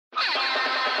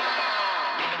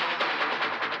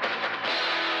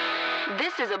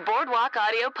This is a Boardwalk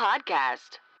Audio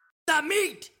podcast. The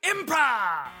Meat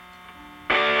Improv!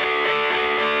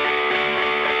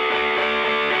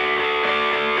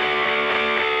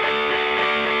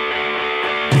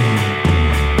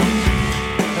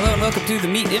 Hello and welcome to The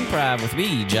Meat Improv with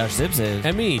me, Josh Zibzib.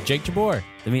 And me, Jake Jabor.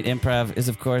 The Meat Improv is,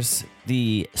 of course,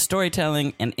 the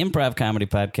storytelling and improv comedy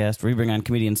podcast where we bring on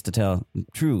comedians to tell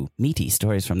true, meaty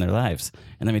stories from their lives.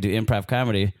 And then we do improv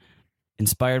comedy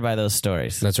inspired by those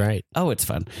stories. That's right. Oh, it's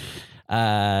fun.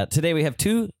 Today we have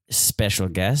two special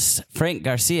guests, Frank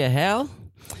Garcia-Hejl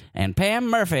and Pam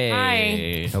Murphy.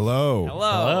 Hi. Hello.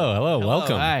 Hello. Hello.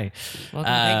 Welcome. Hi.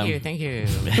 Welcome. Thank you.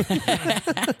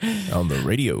 On the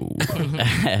radio.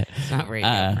 It's not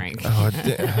radio, Frank.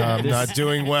 I'm not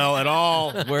doing well at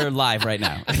all. We're live right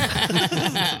now. From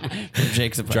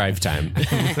Jake's apartment. Drive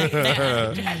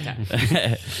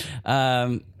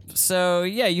time. So,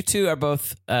 yeah, you two are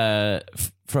both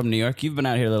from New York. You've been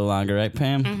out here a little longer, right,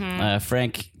 Pam? Mm-hmm.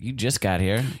 Frank, you just got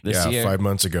here this year. 5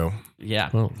 months ago.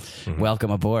 Yeah. Oh. Welcome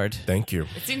aboard. Thank you.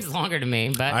 It seems longer to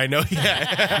me, but I know.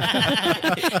 Yeah.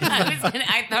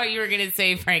 I thought you were going to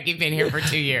say, Frank, you've been here for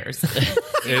 2 years.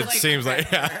 It seems like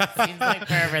Seems like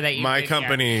forever that you've my been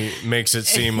company makes it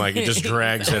seem like it just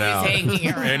drags it out.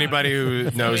 hanging around. Anybody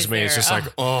who knows me is there. just like,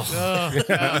 oh.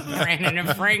 Brandon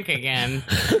and Frank again.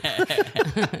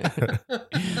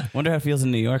 Wonder how it feels in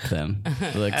New York then.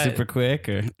 Like super quick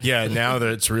or Yeah, now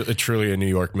that it's truly a New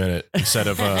York minute instead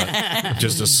of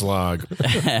just a slog.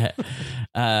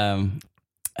 well,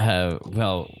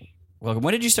 welcome.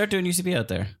 When did you start doing UCB out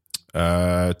there?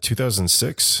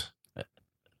 2006.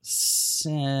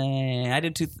 I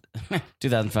did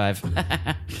 2005.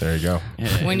 There you go.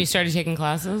 When you started taking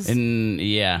classes? In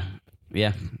in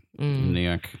New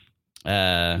York.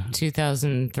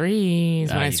 2003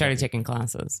 is when I you started got it. taking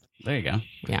classes. There you go.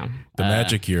 Yeah. The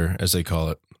magic year, as they call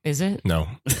it. Is it? No.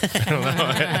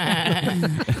 I don't know.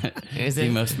 Is The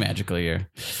it? most magical year.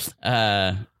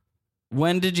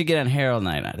 When did you get on Herald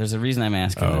Night? There's a reason I'm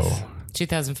asking this.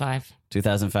 2005.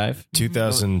 2005?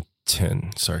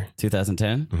 2010. Sorry.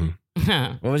 2010?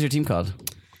 What was your team called?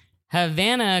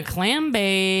 Havana Clam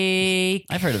Bake.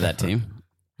 I've heard of that team.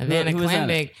 Havana Who was Clam on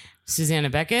it? Bake. Susanna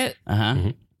Beckett.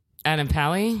 Uh-huh. Adam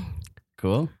Pally.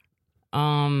 Cool.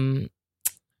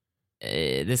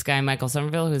 This guy, Michael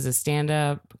Somerville, who's a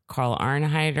stand-up. Carl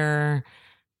Arnheider,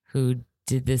 who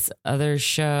did this other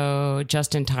show.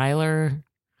 Justin Tyler.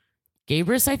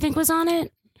 Gabrus, I think, was on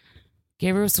it.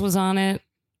 Gabrus was on it.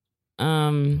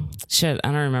 Shit, I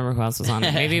don't remember who else was on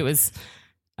it. Maybe it was...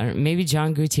 Maybe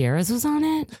John Gutierrez was on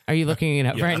it. Are you looking it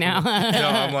up right now? No,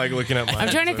 I'm like looking at my. I'm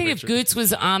trying to think if Goots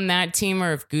was on that team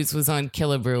or if Goots was on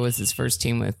Killebrew was his first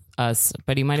team with us,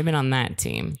 but he might have been on that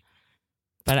team.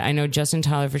 But I know Justin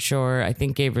Tyler for sure. I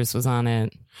think Gabrus was on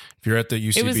it. If you're at the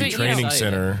UCB Training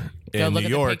Center in New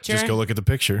York, just go look at the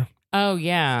picture. Oh,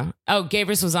 yeah. Oh,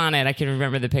 Gabrus was on it. I can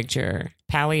remember the picture.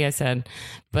 Pally, I said.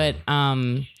 But,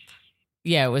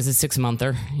 yeah, it was a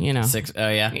 6-monther, you know. Oh,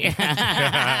 yeah? Yeah.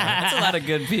 That's a lot of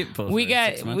good people. We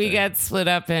got split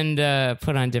up and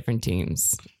put on different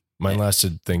teams. Mine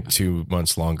lasted, I think, 2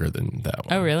 months longer than that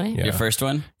one. Oh, really? Yeah. Your first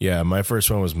one? Yeah, my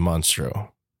first one was Monstro.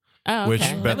 Oh, okay. Which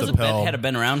Beth Appel had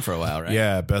been around for a while, right?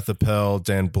 Yeah, Beth Appel,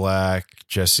 Dan Black,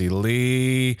 Jesse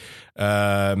Lee,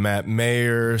 Matt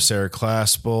Mayer, Sarah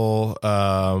Claspel,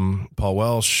 Paul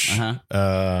Welsh.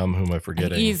 Uh-huh. Who am I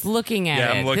forgetting? He's looking at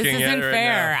it. I'm looking this at isn't it right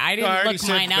fair. now. I didn't already look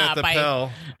said mine Beth up.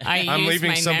 Appel. I'm I'm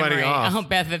leaving somebody off. Oh,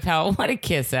 Beth Appel. What a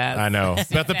kiss ass. I know.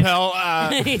 Beth Appel.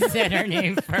 He said her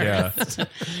name first. Yeah.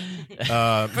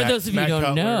 For those of you who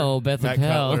don't know, Beth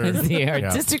Appel is the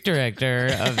artistic director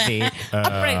of the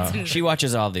Upright. She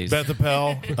watches all these. Beth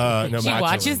Appel. No, She Matt's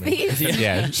watches over me. these?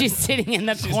 Yeah. She's sitting in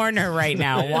the corner right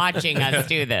now watching us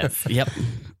do this. Yep.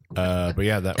 But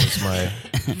yeah, that was my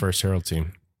first Herald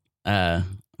team.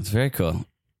 It's very cool.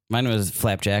 Mine was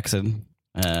Flap Jackson.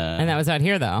 And that was out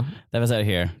here, though. That was out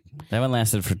here. That one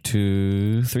lasted for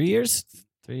 3 years.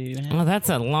 3.5. Well, that's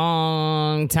a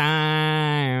long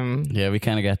time. Yeah, we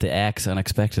kind of got the axe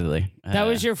unexpectedly. That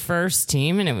was your first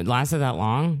team and it lasted that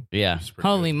long? Yeah.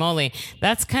 Holy moly.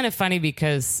 That's kind of funny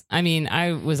because, I mean,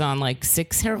 I was on like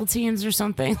 6 Herald teams or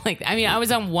something. I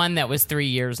was on one that was 3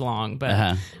 years long,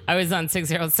 but I was on 6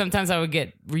 Heralds. Sometimes I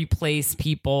would replace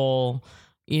people,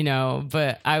 you know,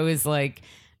 but I was like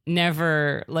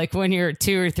never, like when you're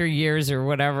 2 or 3 years or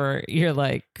whatever, you're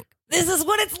like, this is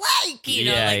what it's like, you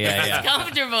know, it's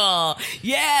comfortable.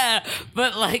 Yeah.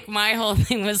 But like my whole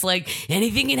thing was like,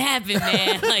 anything can happen,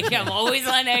 man. Like I'm always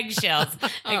on eggshells.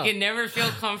 I can never feel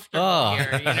comfortable here.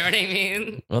 You know what I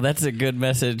mean? Well, that's a good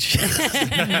message.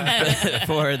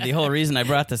 For the whole reason I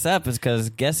brought this up is because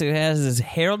guess who has his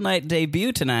Herald Night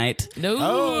debut tonight? No.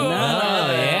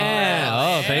 yeah.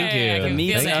 Oh, thank you. I can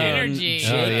Meet feel the zone. energy.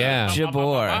 Oh, yeah.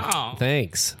 Jabor. Wow.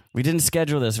 Thanks. We didn't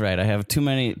schedule this right. I have too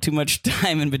much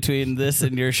time in between this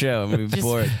and your show. I'm gonna be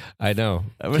bored. I know.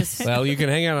 Well, you can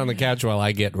hang out on the couch while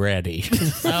I get ready.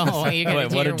 Oh, are you going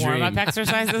to What do a your warm-up dream.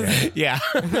 exercises? Yeah.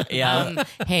 Yeah.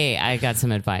 Hey, I got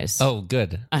some advice. Oh,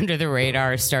 good. Under the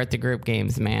radar, start the group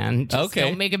games, man. Just Okay.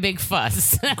 don't make a big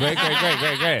fuss. Great.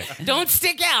 Don't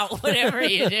stick out, whatever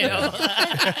you do.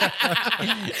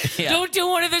 Don't do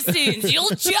one of the scenes. You'll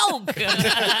choke.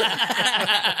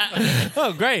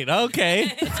 Oh, great.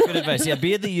 Okay. Good advice. Yeah,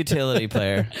 be the utility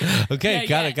player. Okay.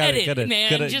 Got it. edit,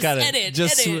 man. Just edit.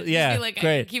 Just, edit. yeah. Just be like,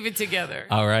 Great. keep it together.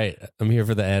 All right. I'm here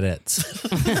for the edits.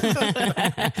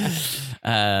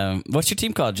 What's your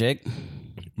team called, Jake?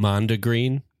 Monda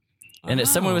Green. And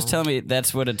someone was telling me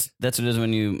that's what it is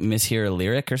when you mishear a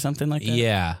lyric or something like that.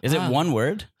 Yeah. Is it one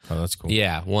word? Oh, that's cool.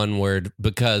 Yeah. One word,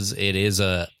 because it is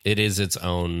its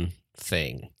own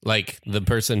thing. Like the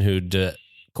person who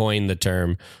coined the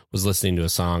term was listening to a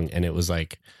song and it was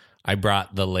like, I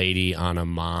brought the lady on a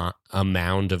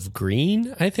mound of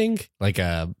green, I think, like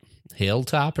a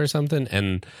hilltop or something.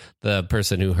 And the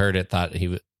person who heard it thought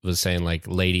he was saying like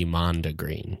Lady Monda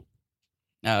Green.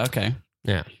 Oh, okay.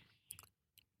 Yeah.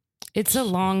 It's a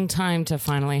long time to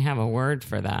finally have a word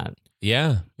for that.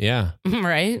 Yeah. Yeah.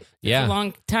 Right? Yeah. It's a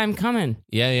long time coming.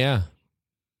 Yeah. Yeah.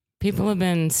 People have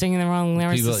been singing the wrong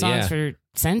lyrics People- to songs yeah. for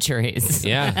centuries.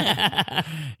 Yeah.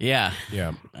 Yeah.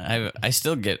 Yeah. I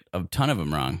still get a ton of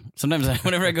them wrong. Sometimes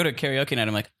whenever I go to karaoke night,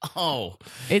 I'm like, oh.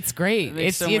 It's great. It makes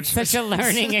It's so much such a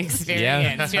learning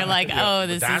experience. You're like, oh,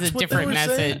 this That's is a what they different were saying?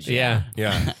 message. Yeah.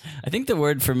 Yeah. I think the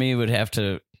word for me would have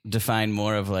to define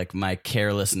more of like my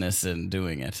carelessness in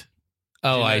doing it.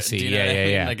 Oh, Do you know- I do see. you know what I mean?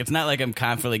 Yeah. Like it's not like I'm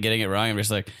confidently getting it wrong. I'm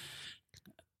just like,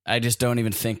 I just don't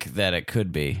even think that it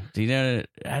could be. Do you know?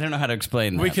 I don't know how to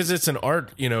explain that. Because it's an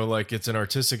art, like it's an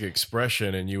artistic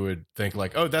expression, and you would think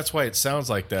like, oh, that's why it sounds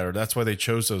like that, or that's why they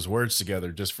chose those words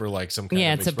together just for like some kind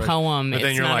Yeah, of it's a expression. poem. But then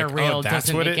It's you're not like, a real. oh, that's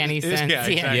doesn't what make it any is? sense. Yeah,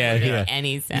 exactly. Yeah, Doesn't yeah. make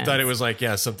any sense. You thought it was like,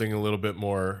 something a little bit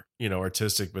more,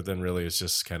 artistic, but then really it's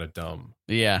just kind of dumb.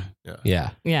 Yeah. Yeah.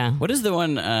 Yeah. What is the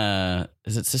one?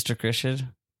 Is it Sister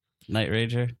Christian? Night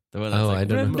Rager? The one that's Oh, like, I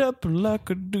don't revved know. up like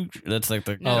a douche. That's like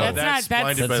the. No, that's not- that's-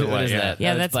 Blinded by the what Light. is Yeah. that?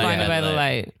 Yeah, that's blinded by the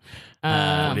light.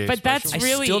 the But that's expression.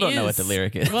 really I still don't know is- what the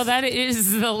lyric is. Well, that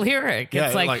is the lyric. Yeah,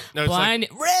 it's like, no, it's blind,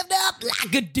 revved up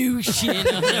like a douche in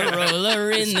a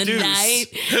roller in the deuce. night.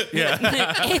 Yeah.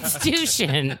 It's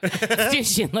douching.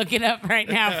 It's douching. Look it up right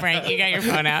now, Frank. You got your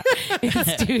phone out.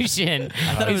 It's douching.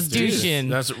 It's douching.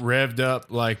 That's revved up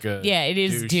like a Yeah, it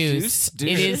is deuce. Deuce?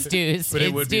 It is deuce. But it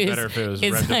It's would be deuce. better if it was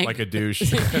It's revved like- up like a douche.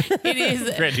 It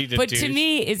is. Ready to But to douche.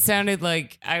 me, it sounded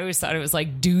like I always thought it was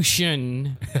like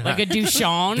douching, like a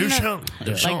douchon. Douchon.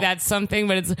 Like that's something,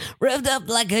 but it's revved up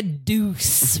like a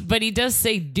deuce. But he does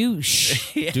say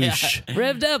douche. Douche.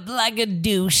 Revved up like a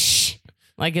douche.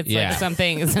 Like it's Yeah. like some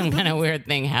kind of weird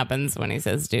thing happens when he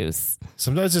says deuce.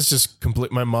 Sometimes it's just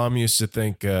complete. My mom used to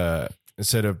think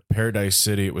instead of Paradise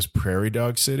City, it was Prairie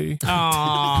Dog City.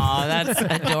 Oh, that's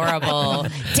adorable.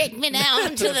 Take me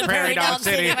down to the Prairie Dog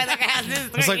City where the grass is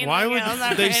It's like, why would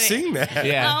they sing that?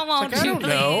 Yeah. Oh, won't I you don't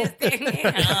know. please take me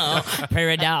home?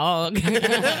 Prairie Dog.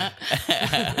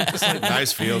 Just like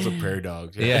nice fields of prairie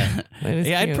dogs. Yeah.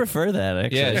 Yeah, I'd prefer that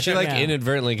actually. Yeah. She like Yeah.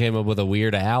 inadvertently came up with a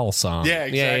Weird Al song. Yeah,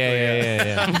 exactly,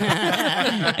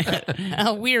 Yeah.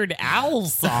 A Weird Owl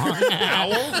song.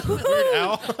 Owl? Weird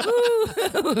Owl?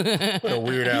 What a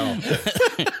weird owl.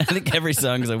 I think every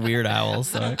song is a Weird Owl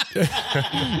song.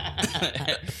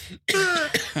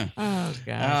 Oh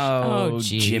gosh. Oh,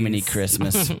 geez. Jiminy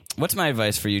Christmas. What's my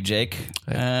advice for you, Jake?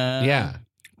 Yeah.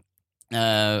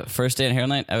 First day in Hair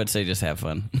Night, I would say just have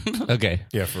fun. Okay.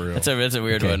 Yeah, for real. It's a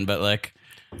weird Okay. one, but like,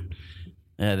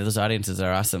 yeah, those audiences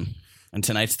are awesome. And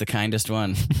tonight's the kindest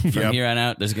one. From Yep. here on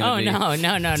out, there's going Oh to be...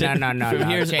 no,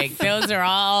 here's- Jake. Those are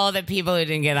all the people who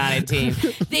didn't get on a team.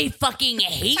 They fucking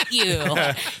hate you.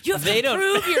 You have They to don't-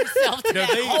 prove yourself to that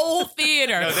they- whole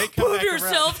theater. No, they come Prove back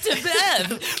yourself to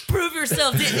Bev. Prove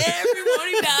yourself to everyone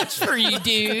who vouched for you,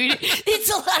 dude. It's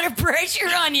a lot of pressure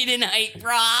on you tonight,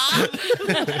 Rob.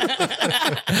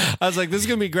 I was like, this is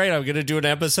going to be great. I'm going to do an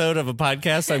episode of a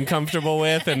podcast I'm comfortable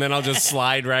with, and then I'll just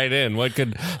slide right in. What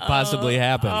could possibly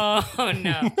happen? Oh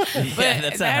no! But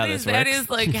that's not how this that works. is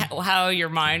like how your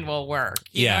mind will work.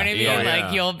 You Yeah, know what I mean? yeah, Like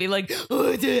yeah. you'll be like,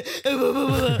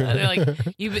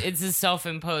 it's a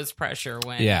self-imposed pressure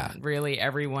when Yeah. really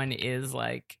everyone is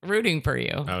like rooting for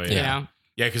you. Oh, You yeah. know?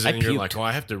 Yeah, because I then you're puked. like, oh,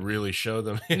 I have to really show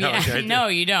them. You know, Yeah. okay, No,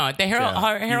 you don't. The Herald,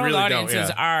 Yeah. You Herald really don't, audiences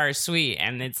yeah. are sweet,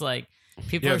 and it's like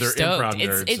people Yeah, are they're stoked. improv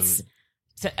nerds It's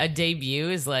a debut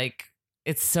is like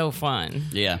it's so fun.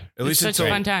 Yeah. At It's least such until a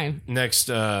fun time. next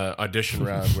audition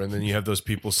round, where then you have those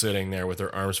people sitting there with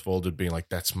their arms folded, being like,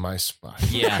 "That's my spot."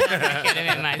 Yeah.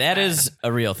 That That is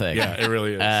a real thing. Yeah, it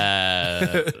really is.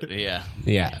 Yeah.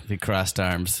 Yeah. The crossed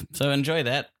arms. So enjoy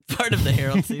that part of the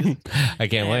Herald season. I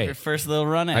can't Your wait. first little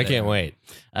run at I it. can't wait.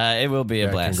 It will be a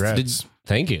Yeah, blast. congrats.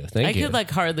 Thank you. Thank I you. could like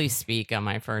hardly speak on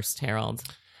my first Herald.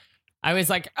 I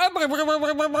was like,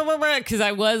 because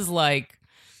I was like,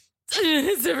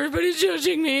 is everybody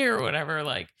judging me or whatever?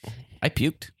 Like, I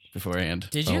puked beforehand.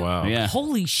 did you? Oh wow. Yeah.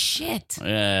 Holy shit.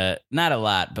 Not a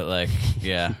lot, but like,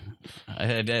 yeah,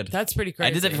 I did. That's pretty crazy.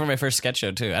 I did that before my first sketch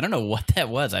show too. I don't know what that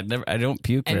was. I don't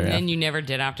puke. And very then you never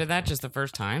did after that, just the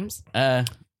first times?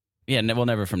 Yeah, well,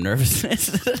 never from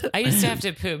nervousness. I used to have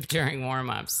to poop during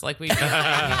warm-ups. Like,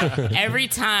 every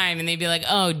time, and they'd be like,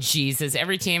 oh, Jesus.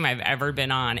 Every team I've ever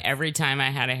been on, every time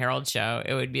I had a Herald show,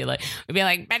 it would be like,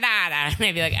 banana. And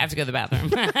they'd be like, I have to go to the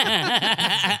bathroom.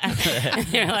 And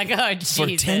they're like, oh, Jesus. For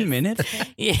 10 minutes?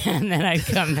 Yeah, and then I'd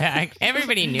come back.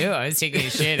 Everybody knew I was taking a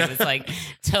shit. It was like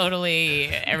totally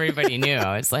everybody knew.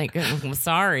 I was like, I'm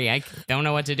sorry. I don't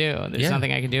know what to do. There's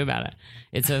nothing I can do about it.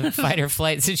 It's a fight or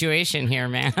flight situation here,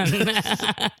 man.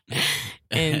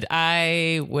 And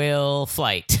I will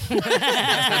flight.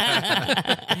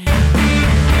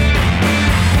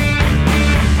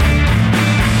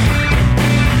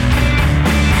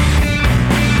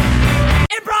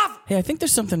 Improv! Hey, I think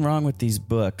there's something wrong with these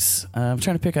books. I'm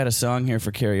trying to pick out a song here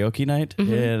for karaoke night,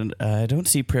 and I don't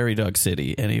see Prairie Dog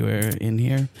City anywhere in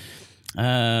here.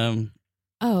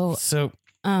 Oh, So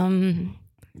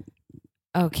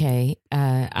okay.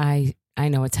 I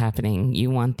know what's happening. You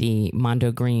want the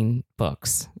Mondo Green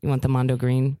books. You want the Mondo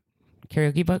Green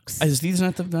karaoke books? is these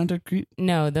not the Mondo Green?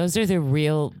 No, those are the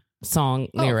real song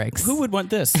lyrics. Who would want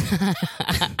this?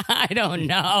 I don't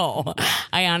know.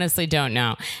 I honestly don't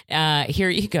know. Here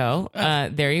you go.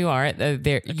 There you are.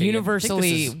 They're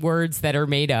universally this is- words that are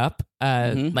made up,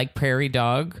 like prairie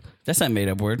dog. That's not a made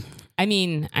up word. I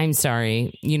mean, I'm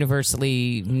sorry,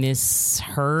 universally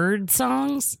misheard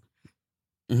songs.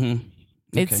 Mm-hmm.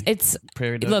 It's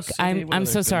Prairie Dog look. City? What I'm other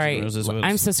so Guns N' sorry. Roses was?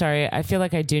 I'm so sorry. I feel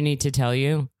like I do need to tell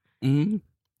you. Mm-hmm.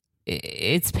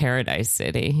 It's Paradise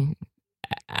City.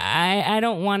 I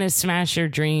don't want to smash your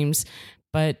dreams,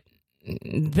 but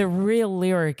the real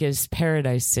lyric is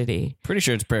Paradise City. Pretty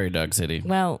sure it's Prairie Dog City.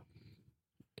 Well,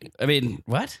 I mean,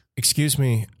 what? Excuse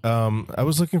me. I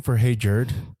was looking for "Hey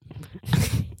Jerd,"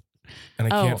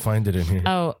 and I Oh. can't find it in here.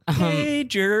 Hey,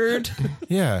 Jerd.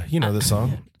 Yeah, you know the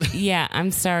song. yeah,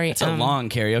 I'm sorry. It's a long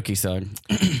karaoke song.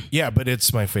 Yeah, but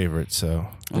it's my favorite. So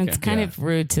It's kind of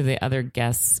rude to the other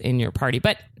guests in your party,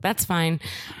 but that's fine.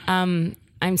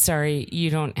 I'm sorry, you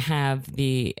don't have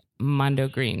the Mondo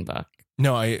Green book.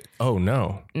 no, Oh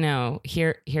no. No,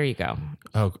 here you go.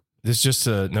 Oh, this is just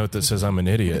a note that says I'm an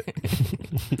idiot.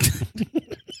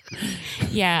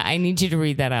 Yeah, I need you to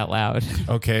read that out loud.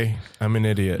 Okay, I'm an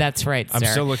idiot. That's right, sir. I'm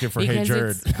still looking for Hey because Jerd.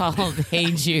 It's called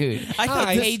Hey Jude. I thought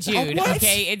Hey Jude. what?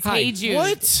 Okay, it's Hey Jude.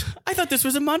 What? I thought this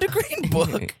was a Mondo Green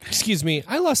book. Excuse me.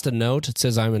 I lost a note. It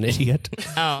says I'm an idiot.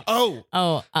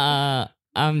 Oh,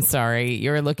 I'm sorry.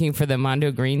 You're looking for the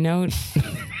Mondo Green note?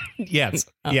 Yes.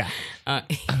 Yeah.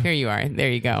 Here you are. There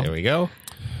you go. There we go.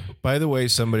 by the way,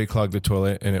 somebody clogged the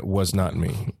toilet, and it was not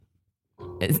me.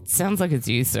 It sounds like it's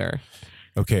you, sir.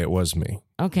 Okay, it was me.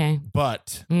 Okay.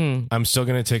 But Hmm. I'm still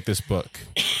going to take this book.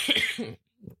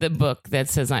 The book that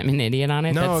says I'm an idiot on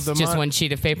it. No, that's the just one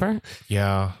sheet of paper.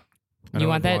 Yeah. I You know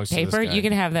want it that belongs to this paper? guy. You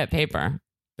can have that paper.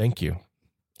 Thank you.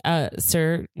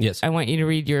 Sir, Yes. I want you to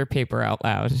read your paper out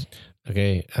loud.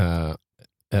 Okay.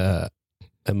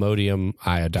 Ammonium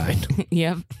iodine.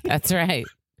 Yep, that's right.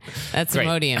 That's Great.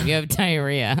 Imodium. You have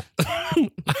diarrhea. I have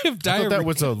I diarrhea. thought that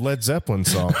was a Led Zeppelin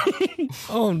song.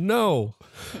 Oh no.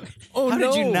 Oh How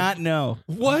no. did you not know?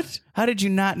 What? How did you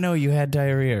not know you had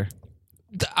diarrhea?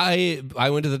 I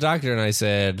went to the doctor and I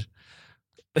said,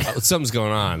 oh, something's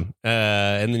going on.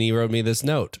 And then he wrote me this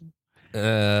note.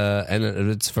 And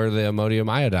it's for the ammonium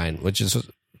iodine, which is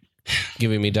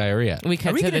giving me diarrhea. We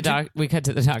cut to the we cut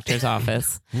to the doctor's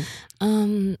office.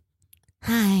 Hi.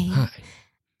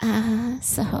 Hi.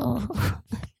 So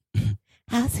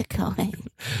how's it going?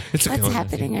 It's What's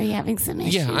happening? Are you having some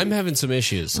issues? Yeah, I'm having some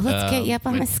issues. Let's get you up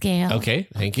on the scale. Okay,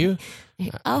 thank you.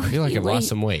 Oh, I feel like I've lost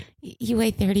some weight. You weigh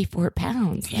 34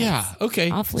 pounds. That's Yeah, okay.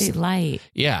 awfully light.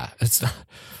 Yeah, it's not.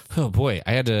 Oh boy,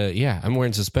 I had to. Yeah, I'm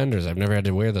wearing suspenders. I've never had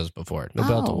to wear those before. No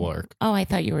belt will work. Oh, I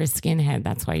thought you were a skinhead.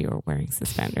 That's why you were wearing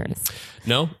suspenders.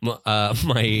 No, nope.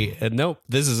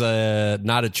 This is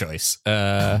not a choice.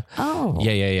 Oh,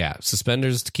 Yeah.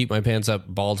 Suspenders to keep my pants up,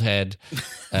 bald head,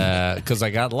 because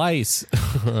I got lice.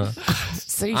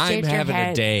 so you I'm shaved your having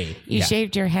head. a day. You Yeah.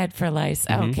 shaved your head for lice.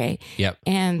 Okay. Yep.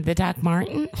 And the Doc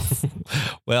Martens.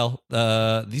 Well,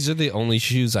 these are the only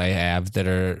shoes I have that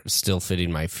are still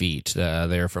fitting my feet.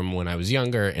 They're from when I was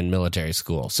younger in military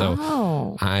school. So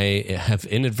Oh. I have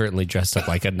inadvertently dressed up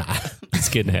like a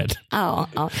skinhead. Oh,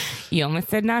 you almost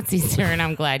said Nazi, sir, and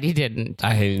I'm glad you didn't.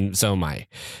 So am I.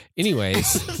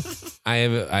 Anyways,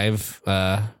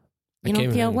 You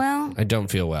don't feel well? I don't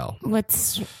feel well.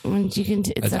 It's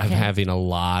okay. I'm having a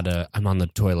lot of. I'm on the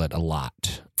toilet a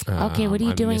lot. Okay, what are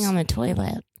you doing on the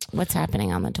toilet? What's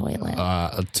happening on the toilet?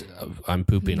 I'm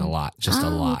pooping a lot, just a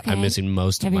lot. okay. I'm missing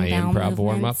most Having of my bowel improv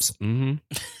warm movements? ups. Mm-hmm.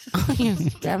 Oh, you're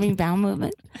having bowel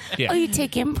movement? Yeah. Oh, you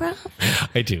take improv?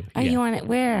 I do. Are you on it?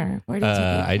 Where? Where do you take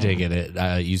it? I take it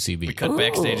at UCB. Cut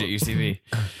backstage at UCB.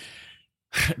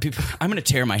 I'm going to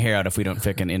tear my hair out if we don't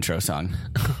pick an intro song.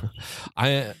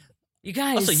 You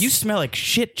guys. Also, you smell like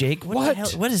shit, Jake. What? The hell?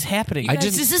 What is happening?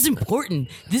 This is important.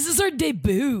 This is our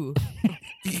debut.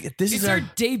 This is our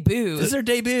debut. This is our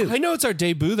debut. I know it's our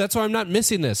debut. That's why I'm not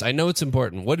missing this. I know it's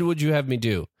important. What would you have me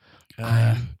do?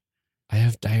 I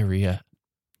have diarrhea.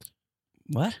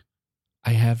 What?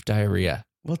 I have diarrhea.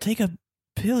 Well, take a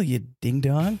pill, you ding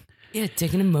dong. Yeah,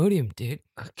 take an Imodium, dude.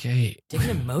 Okay. Take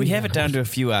an Imodium. We have it down to a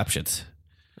few options.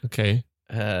 Okay.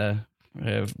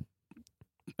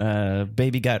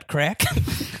 Baby got crack.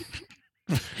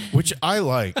 Which I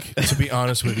like, to be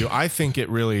honest with you. I think it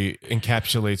really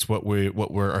encapsulates what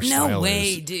our style No way,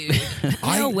 is. dude.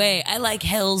 No way. I like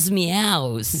Hell's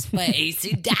Meows by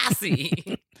AC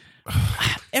Dassie.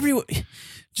 Everyone,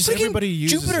 Everybody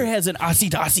uses Jupiter it. has an Aussie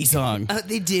Dossie song.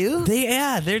 They do? They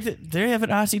have an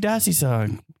Aussie Dossie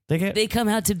song. They come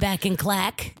out to Back and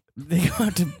Clack. They go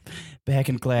out to Back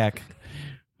and Clack.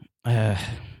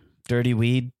 Dirty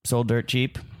weed, sold dirt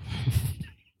cheap.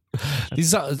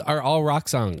 These are all rock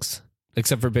songs,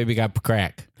 except for Baby Got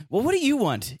Crack. Well, what do you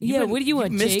want? What do you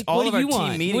want, missed Jake? all What of do our you team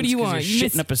want? meetings What do you 'cause want? you're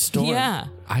shitting up a storm. Yeah.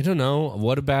 I don't know.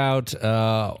 What about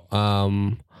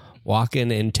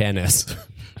walking in tennis?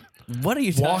 What are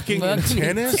you Walking in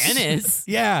tennis? Tennis.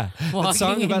 Yeah. That Walking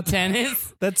song in about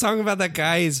tennis. that song about that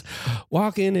guy. He's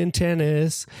walking in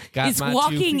tennis. Got It's my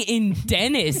walking 2 feet- in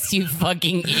Dennis, you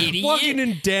fucking idiot. Walking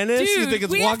in Dennis? You Dude, think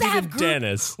it's we have to walking have in group-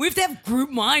 Dennis? We have to have group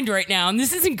mind right now, and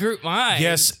this isn't group mind.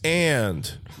 Yes, and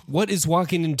What is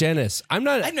walking in Dennis? I'm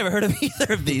not I've never heard of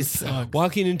either of these songs.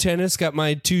 walking in tennis. Got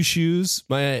my 2 shoes.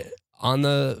 On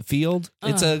the field.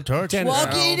 It's a Touchdown. tennis.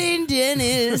 Walking in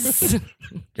Dennis.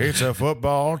 it's a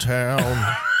football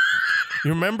town. You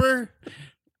remember?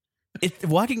 It's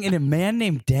walking in a man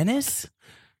named Dennis?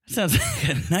 Sounds like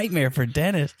a nightmare for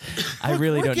Dennis. I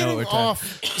really don't know what we're getting talking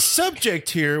off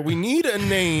subject here. We need a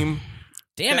name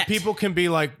Damn that it. people can be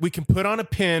like, we can put on a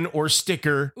pin or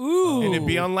sticker, Ooh. and it'd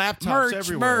be on laptops merch,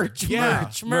 everywhere. merch, Yeah.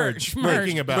 merch, merch,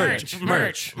 Thinking about merch, it.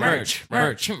 merch, merch,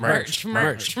 merch, merch,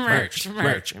 merch,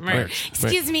 merch, merch.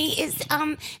 Excuse me, is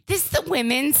this the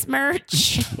women's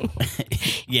merch?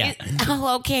 Yeah.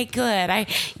 Oh, okay, good. I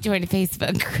joined a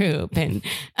Facebook group and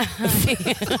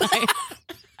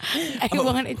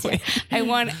I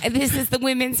want this is the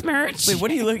women's merch. Wait, what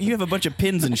do you look? You have a bunch of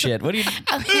pins and shit. What do you?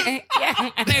 Yeah,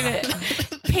 I have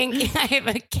a pink. I have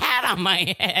a cat on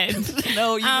my head.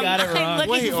 No, you got it wrong. I'm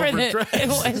looking Way for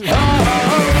overdressed.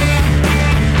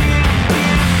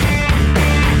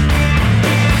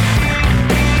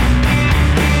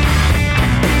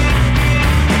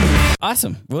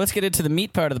 Awesome. Well, let's get into the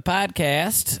meat part of the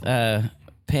podcast.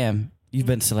 Pam, you've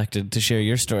been selected to share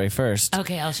your story first.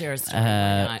 Okay, I'll share a story.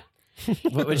 Why not?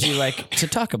 What would you like to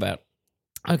talk about?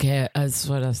 Okay, that's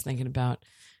what I was thinking about.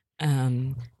 Hey.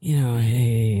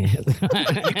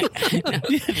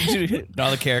 All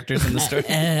the characters in the story.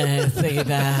 Think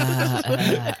about.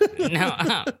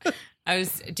 No,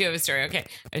 do you have a story? Okay,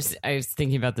 I was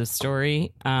thinking about this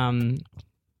story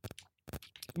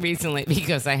recently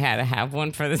because I had to have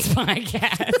one for this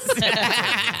podcast.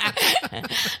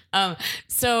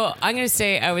 So I'm gonna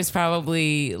say I was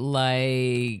probably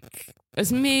like it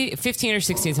was maybe 15 or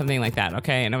 16, something like that.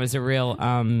 Okay, and I was a real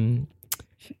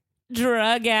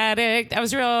drug addict. I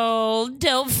was a real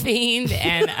dope fiend,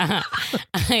 and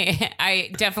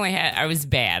I definitely had. I was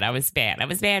bad.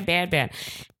 Bad.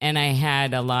 And I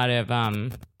had a lot of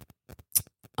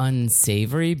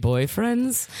unsavory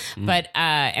boyfriends, but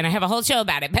and I have a whole show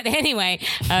about it. But anyway,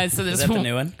 so this Is that the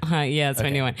new one? Yeah, it's my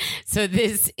new one. So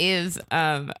this is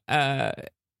my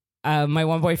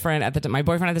one boyfriend at the time. My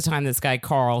boyfriend at the time, this guy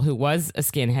Carl, who was a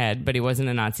skinhead, but he wasn't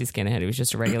a Nazi skinhead. He was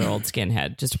just a regular old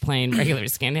skinhead, just a plain regular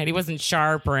skinhead. He wasn't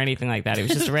sharp or anything like that. He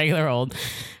was just a regular old.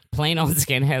 Plain old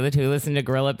skinhead who listened to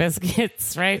Gorilla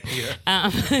Biscuits, right? Yeah.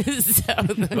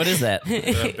 What is that?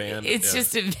 Band, It's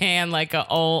just a band, like a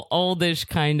oldish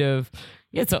kind of.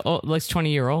 Yeah, it's like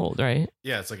 20-year-old, right?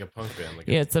 Yeah, it's like a punk band.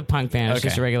 Yeah, it's a punk band. It's Okay.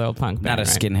 just a regular old punk band. Not a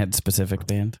right? skinhead specific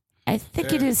band. I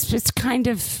think it is just kind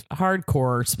of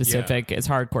hardcore specific. Yeah. It's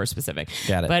hardcore specific.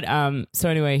 Got it. But so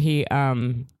anyway,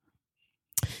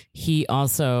 he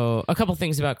also, a couple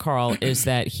things about Carl is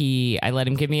that I let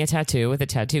him give me a tattoo with a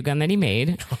tattoo gun that he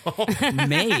made.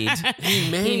 Made.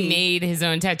 He made his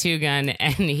own tattoo gun,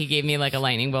 and he gave me like a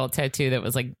lightning bolt tattoo that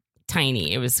was like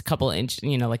tiny. It was a couple inch,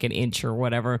 like an inch or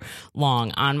whatever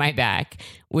long on my back,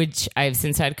 which I've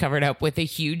since had covered up with a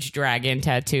huge dragon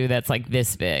tattoo that's like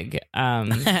this big.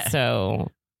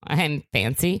 So I'm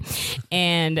fancy,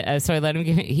 and so I let him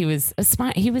give. He was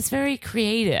very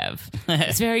creative.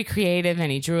 He's very creative,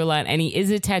 and he drew a lot. And he is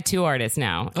a tattoo artist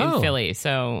now in Philly.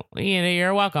 So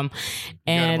you're welcome.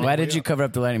 And Why did you cover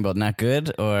up the lightning bolt? Not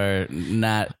good or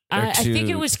not? I think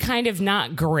it was kind of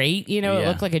not great. It Yeah.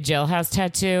 looked like a jailhouse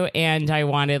tattoo, and I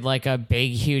wanted like a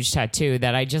big, huge tattoo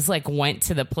that I just like went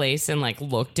to the place and like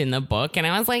looked in the book, and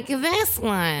I was like, this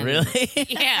one. Really?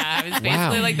 Yeah, it was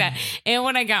basically like that. And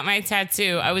when I got my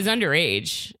tattoo, I was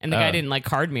underage, and the guy didn't like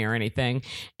card me or anything,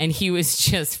 and he was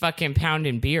just fucking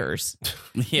pounding beers.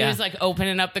 He Yeah. was like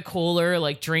opening up the cooler,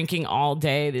 like drinking all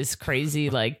day. This crazy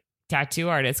like tattoo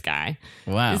artist guy.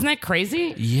 Wow. Isn't that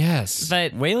crazy? Yes.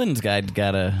 But Waylon's guy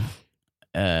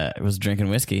was drinking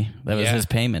whiskey. That was Yeah. his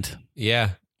payment. Yeah.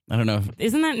 I don't know. If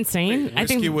isn't that insane?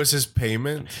 Whiskey was his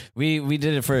payment. we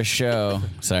did it for a show.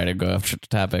 Sorry to go off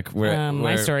topic. my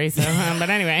Where story. So, but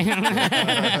anyway,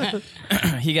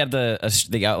 he got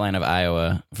the outline of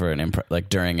Iowa for an improv, like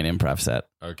during an improv set,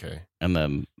 Okay. and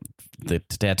then the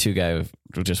tattoo guy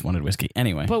just wanted whiskey.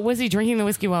 Anyway, but was he drinking the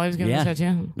whiskey while he was giving Yeah. the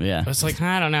tattoo? yeah, That's like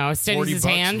I don't know. Steadies 40 his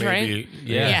bucks hand, maybe. right?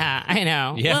 Yeah. Yeah, I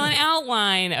know. Yeah. Well, an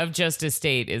outline of just a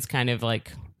state is kind of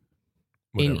like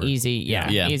in Whatever. easy,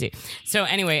 Yeah. easy. So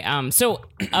anyway, so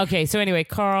anyway,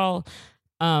 Carl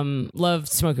loved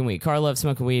smoking weed. Carl loved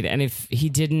smoking weed, and if he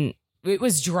didn't, it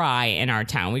was dry in our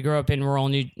town. We grew up in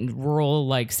rural,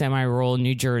 like semi-rural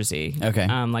New Jersey. Okay.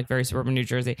 Like very suburban New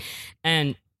Jersey,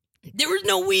 and there was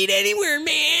no weed anywhere,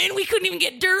 man. We couldn't even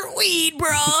get dirt weed,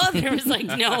 bro. There was like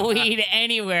no weed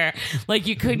anywhere. Like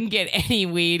you couldn't get any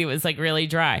weed. It was like really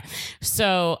dry.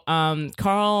 So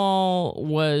Carl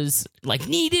was like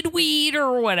needed weed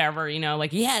or whatever, like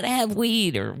he had to have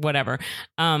weed or whatever.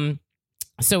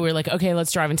 So we were like, okay,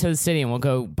 let's drive into the city and we'll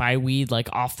go buy weed like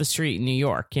off the street in New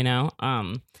York,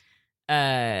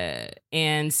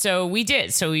 and so we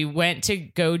did. So we went to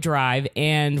go drive,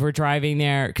 and we're driving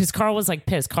there because Carl was like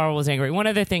pissed. Carl was angry. One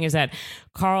other thing is that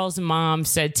Carl's mom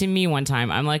said to me one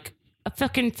time, I'm like a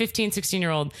fucking 15,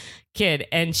 16-year-old kid,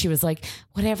 and she was like,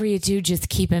 whatever you do, just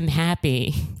keep him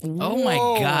happy. Oh my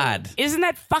God, Isn't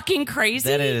that fucking crazy?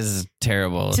 that is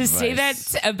terrible to advice. say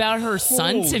that about her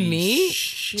son to me.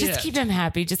 Just keep him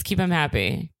happy. Just keep him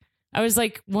happy. I was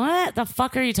like, what the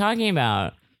fuck are you talking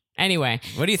about? Anyway,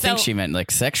 What do you think so- she meant?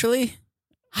 Like sexually?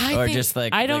 Or just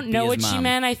like I don't be know his what she mom?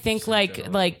 meant. I think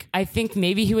like I think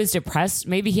maybe he was depressed.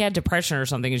 Maybe he had depression or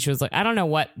something, and she was like, I don't know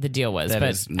what the deal was, That but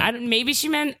is- maybe she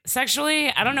meant sexually.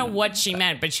 I don't know what she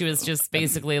meant, but she was just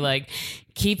basically like,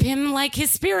 keep him like his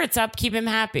spirits up, keep him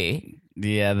happy.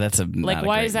 Yeah, that's a not Like, a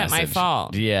why great is that my message.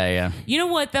 fault? Yeah. You know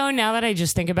what though? Now that I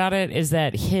just think about it, is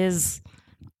that his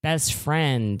best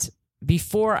friend,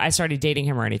 before I started dating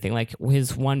him or anything, like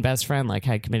his one best friend like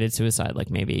had committed suicide like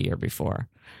maybe a year before.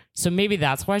 So maybe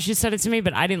that's why she said it to me,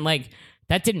 but I didn't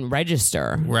that didn't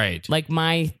register. Right. Like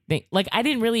my thing, like I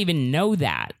didn't really even know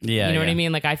that. Yeah, You know what I yeah.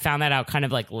 mean? Like I found that out kind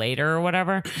of like later or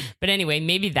whatever. But anyway,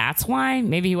 maybe that's why.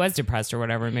 Maybe he was depressed or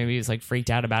whatever. Maybe he was like freaked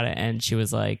out about it. And she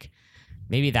was like,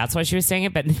 maybe that's why she was saying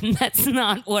it, but that's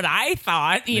not what I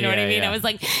thought. You know what I Yeah, mean? yeah. I was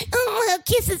like, oh, I'll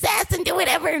kiss his ass and do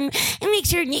whatever and make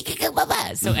sure blah,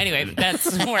 blah. So anyway,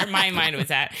 that's where my mind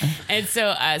was at. And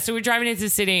so we're driving into the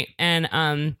city,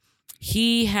 and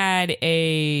he had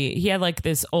like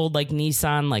this old like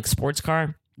Nissan like sports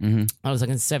car. Mm-hmm. I was like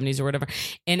in the 70s or whatever.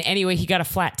 And anyway, he got a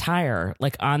flat tire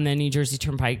like on the New Jersey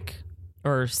Turnpike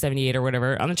or 78 or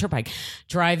whatever on the turnpike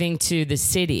driving to the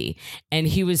city, and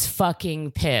he was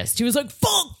fucking pissed. He was like,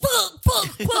 fuck,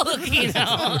 you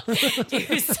know. He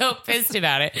was so pissed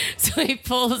about it. So he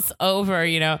pulls over,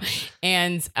 you know,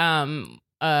 and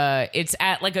it's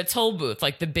at like a toll booth,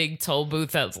 like the big toll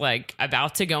booth that's like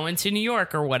about to go into New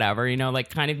York or whatever, you know, like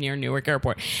kind of near Newark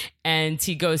Airport. And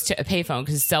he goes to a payphone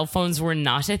because cell phones were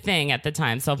not a thing at the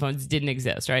time. Cell phones didn't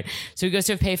exist, right? So he goes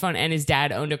to a payphone, and his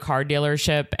dad owned a car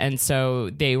dealership. And so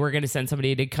they were going to send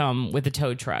somebody to come with a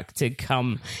tow truck to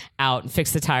come out and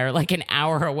fix the tire like an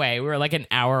hour away. We were like an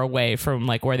hour away from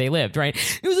like where they lived, right?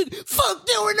 It was like, fuck,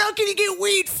 no, we're not going to get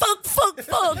weed.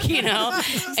 Fuck, you know?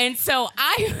 And so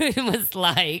I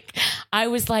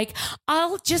was like,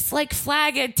 I'll just like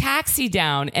flag a taxi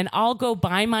down and I'll go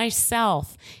by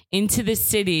myself into the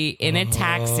city in a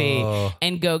taxi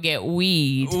and go get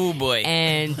weed. Oh boy.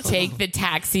 And take the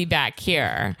taxi back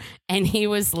here. And he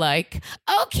was like,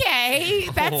 okay,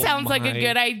 that sounds like a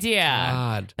good idea.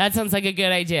 God. That sounds like a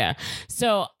good idea.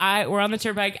 So we're on the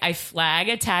turnpike. I flag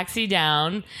a taxi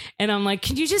down and I'm like,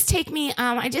 can you just take me?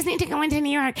 I just need to go into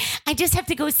New York. I just have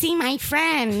to go see my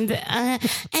friend. I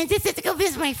just have to go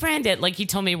visit my friend. Like he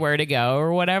told me where to go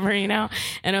or whatever, you know?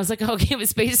 And I was like, okay, it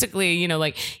was basically, you know,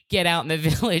 like get out in the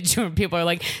village where people are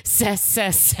like,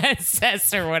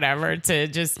 cess or whatever to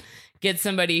just get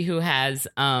somebody who has,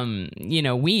 you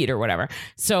know, weed or whatever.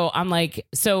 So I'm like,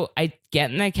 so I get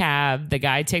in the cab. The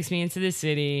guy takes me into the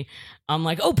city. I'm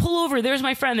like, oh, pull over. There's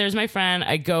my friend.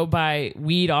 I go buy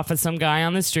weed off of some guy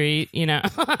on the street, you know.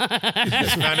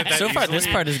 So far, this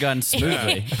part has gone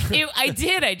smoothly. I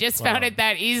did. I just found it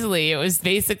that easily. It was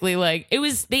basically like, it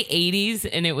was the 80s,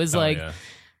 and it was like,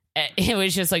 it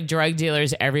was just like drug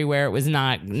dealers everywhere. It was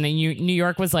not, New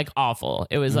York was like awful.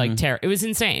 It was like it was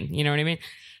insane. You know what I mean?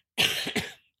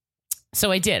 So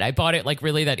I did. I bought it like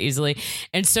really that easily.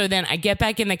 And so then I get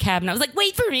back in the cab and I was like,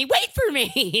 wait for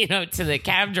me, you know, to the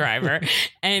cab driver.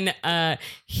 And I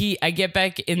get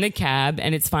back in the cab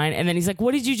and it's fine. And then he's like,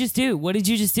 what did you just do?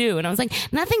 And I was like,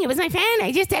 nothing. It was my friend.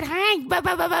 I just said hi. Blah,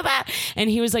 blah, blah, blah, blah. And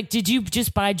he was like, did you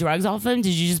just buy drugs off of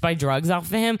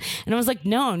him? And I was like,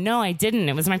 no, I didn't.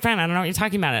 It was my friend. I don't know what you're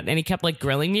talking about. And he kept like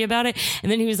grilling me about it.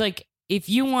 And then he was like, if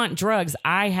you want drugs,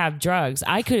 I have drugs.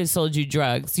 I could have sold you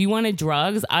drugs. You wanted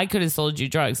drugs? I could have sold you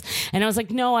drugs. And I was like,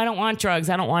 no, I don't want drugs.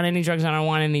 I don't want any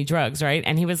drugs. Right?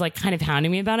 And he was like kind of hounding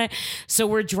me about it. So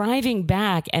we're driving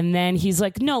back and then he's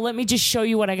like, no, let me just show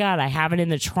you what I got. I have it in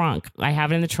the trunk.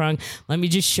 Let me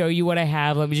just show you what I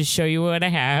have.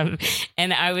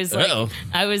 And I was like, no,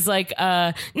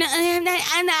 I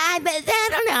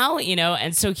don't know, you know?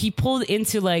 And so he pulled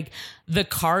into like the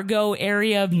cargo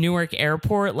area of Newark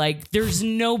Airport. Like there's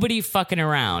nobody fucking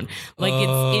around. Like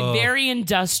it's very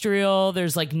industrial.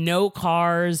 There's like no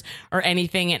cars or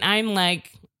anything. And I'm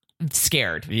like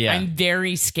scared. Yeah. I'm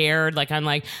very scared. Like I'm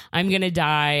going to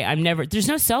die. There's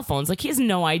no cell phones. Like he has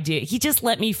no idea. He just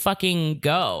let me fucking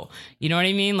go. You know what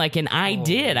I mean? Like, and I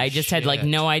did. I just had like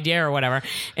no idea or whatever.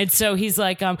 And so he's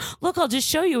like, look, I'll just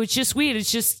show you. It's just weed.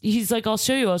 He's like, I'll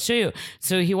show you.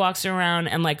 So he walks around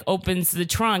and like opens the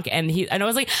trunk and I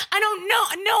was like, I don't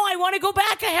know. No, I want to go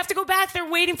back. I have to go back. They're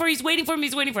waiting for, he's waiting for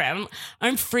him.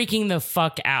 I'm freaking the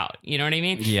fuck out. You know what I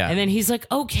mean? Yeah. And then he's like,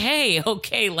 okay.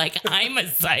 Like I'm a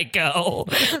psycho.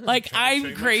 Like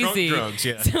I'm crazy. Drugs,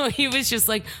 yeah. So he was just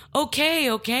like,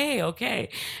 okay.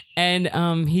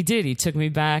 And he did. He took me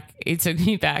back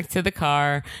to the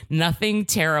car. Nothing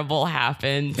terrible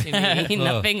happened to me.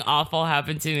 Nothing awful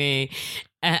happened to me.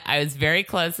 I was very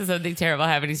close to something terrible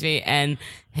happening to me. And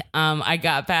I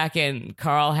got back and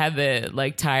Carl had the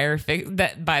like tire fixed.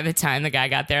 That by the time the guy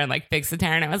got there and like fixed the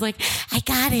tire, and I was like, I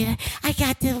got it. I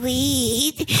got the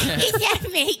weed. Does that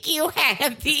make you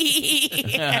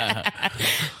happy?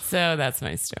 So that's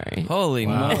my story. Holy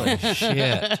moly.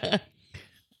 Shit.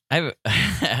 I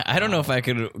don't know if I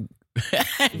could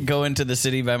go into the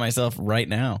city by myself right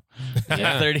now.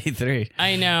 Yeah. 33.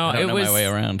 I know. I don't know my way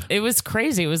around. It was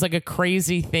crazy. It was like a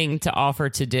crazy thing to offer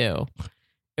to do.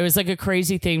 It was like a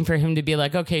crazy thing for him to be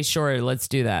like, okay, sure, let's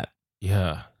do that.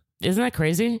 Yeah. Isn't that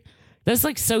crazy? That's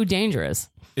like so dangerous.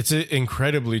 It's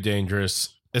incredibly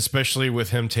dangerous, especially with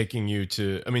him taking you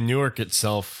to, I mean, Newark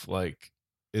itself, like,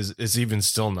 is even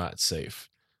still not safe.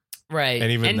 Right.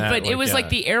 But it was like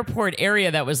the airport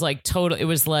area that was like total. It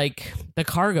was like the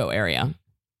cargo area.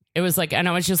 It was like, and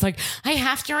I was just like, I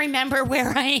have to remember where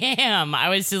I am. I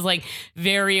was just like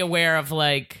very aware of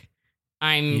like,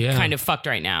 I'm kind of fucked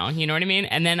right now. You know what I mean?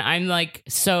 And then I'm like,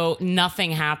 so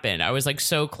nothing happened. I was like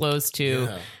so close to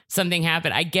something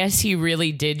happened. I guess he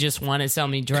really did just want to sell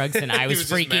me drugs, and I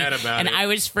was, I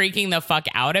was freaking the fuck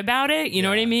out about it. You know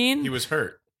what I mean? He was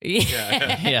hurt.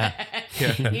 Yeah.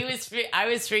 I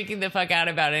was freaking the fuck out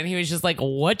about it, and he was just like,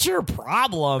 "What's your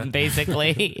problem?"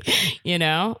 Basically, you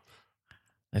know.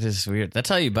 That is weird. That's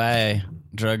how you buy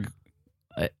drug.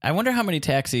 I wonder how many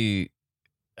taxi.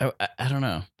 I don't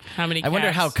know. How many? I wonder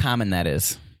cabs? how common that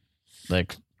is.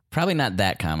 Like, probably not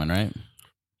that common, right?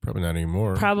 Probably not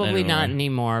anymore. Probably not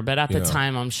anymore, but at the Yeah.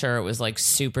 time, I'm sure it was like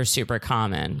super, super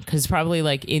common. Because probably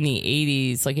like in the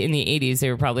 80s, they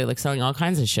were probably like selling all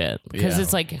kinds of shit. Because Yeah.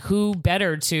 it's like, who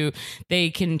better they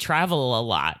can travel a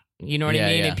lot. You know what Yeah, I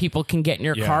mean? yeah. And people can get in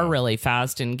your Yeah. car really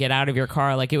fast and get out of your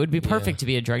car. Like, it would be perfect to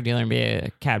be a drug dealer and be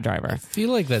a cab driver. I feel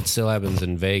like that still happens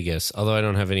in Vegas, although I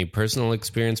don't have any personal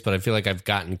experience, but I feel like I've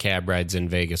gotten cab rides in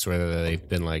Vegas where they've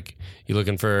been like, you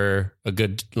looking for a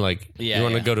good, like, Yeah, you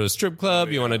want to yeah. go to a strip club,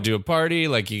 you want to do a party,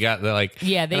 like, you got the, like,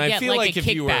 Yeah, they and get I feel like a if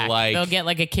you were kickback. like, They'll get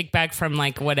like a kickback from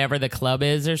like whatever the club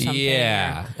is or something.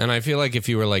 yeah. And I feel like if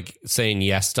you were like saying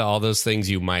yes to all those things,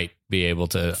 you might be able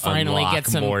to Finally unlock get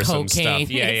some more cocaine. some stuff.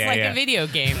 Yeah, it's yeah, like yeah. a video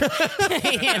game.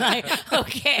 You're like,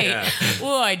 okay,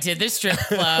 oh, I did the strip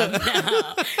club.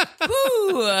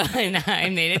 Woo, and I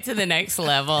made it to the next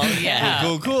level. Yeah.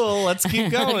 Cool. Let's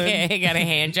keep going. Okay, I got a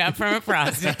hand job from a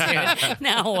prostitute.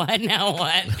 Now what?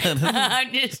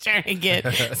 I'm just trying to get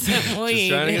some weed.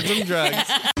 Just trying to get some drugs.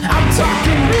 I'm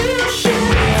talking real shit.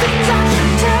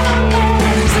 Touch tell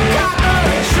me, so got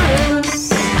a truth.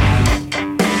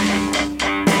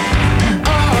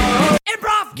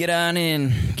 Improv. Get on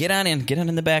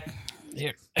in the back.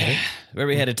 Here. Where are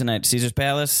we headed tonight? Caesar's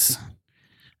Palace.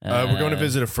 We're going to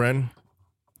visit a friend.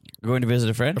 We're going to visit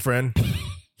a friend.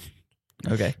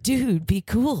 Okay. Dude, be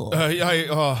cool.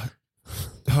 Yeah,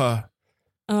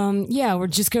 we're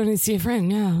just going to see a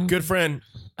friend. Yeah. Good friend.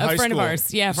 A High friend of school.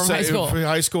 ours. Yeah, from high school.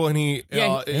 High school, and he.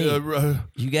 Yeah,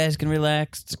 You guys can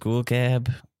relax. It's a cool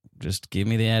cab. Just give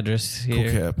me the address cool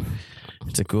here. cap.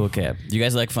 It's a cool cab. You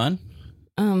guys like fun?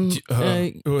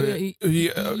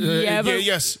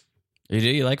 Yes. You do?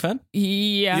 You like fun?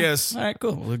 Yeah. Yes. All right,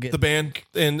 cool. We'll get The band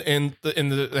and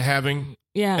the having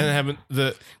Yeah. and having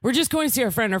the. We're just going to see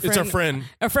our friend. It's our friend.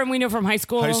 A friend we know from high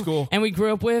school. High school. And we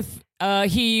grew up with.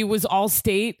 He was all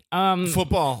state.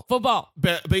 Football.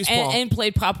 Baseball. And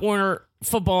played Pop Warner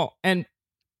football and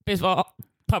baseball.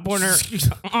 Pop Warner. He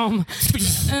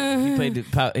played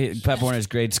Pop Warner's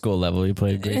grade school level. He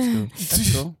played grade school.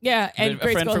 That's cool. Yeah, and A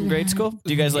grade friend school. from grade school?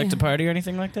 Do you guys like to party or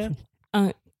anything like that?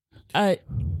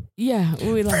 Yeah,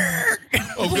 we like.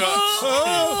 Oh God!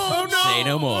 Oh no! Say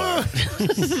no more.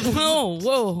 Oh,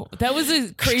 whoa, that was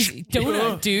a crazy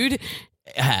donut, dude.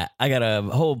 I got a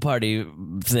whole party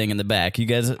thing in the back. You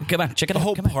guys, come on, check it The out.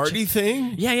 whole Come on, party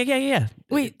thing. Yeah.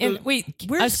 Wait,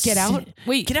 us get out.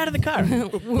 Wait, Get out of the car.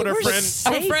 Put our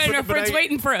friend. Our friend's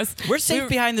waiting for us. We're safe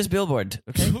behind this billboard.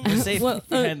 Okay, we're safe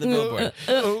behind the billboard.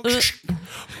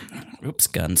 Oops,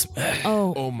 guns.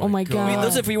 Oh my god. I mean,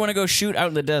 those if you want to go shoot out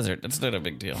in the desert, that's not a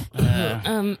big deal.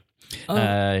 Here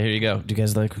you go. Do you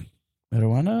guys like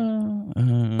marijuana?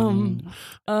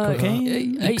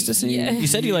 Cocaine? Ecstasy? yeah. You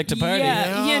said you like to party.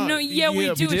 Yeah, we Yeah, do. we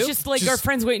It's do? just like Just- our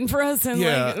friends waiting for us, and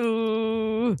Yeah. like,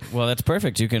 ooh. Well, that's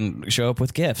perfect. You can show up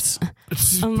with gifts.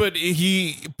 But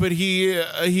he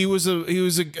was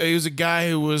a guy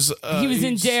who was He was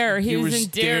in Dare. He was in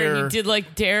Dare. And he did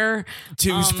like Dare.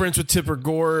 He was friends with Tipper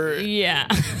Gore. Yeah.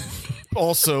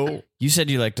 Also, You said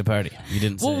you like to party. You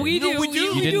didn't say. Well, we do. we do.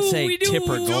 You didn't say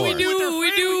Tipper Gore. We do.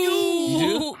 We do. You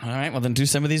do? All right. Well, then do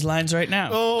some of these lines right now.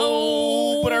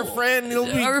 but our friend,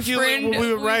 when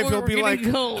we arrive, he'll be like,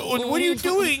 "What are you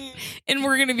doing?" And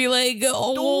we're gonna be like,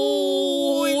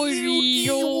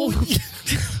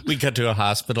 We got to a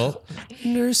hospital.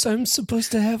 Nurse, I'm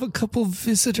supposed to have a couple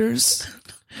visitors.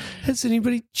 Has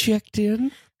anybody checked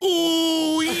in?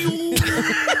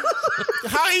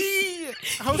 Hi.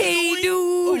 How's Hey, it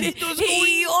going? dude. How's it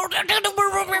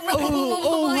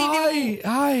Hey.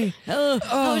 Hi.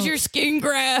 How's your skin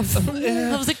graft?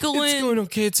 How's it going? It's going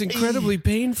okay. It's incredibly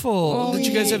painful. Did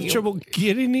you guys have trouble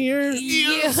getting here?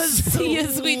 Yes,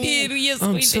 we did. Yes,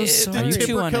 I'm we so did. sorry. Are you Tipper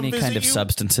two on come any kind visit of you?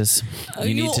 substances?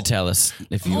 You need to tell us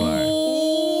if you are.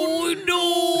 Oh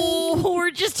no!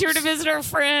 We're just here to visit our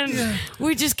friend.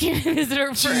 We just came to visit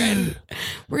our friend.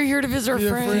 We're here to visit our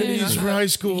friend. He's from high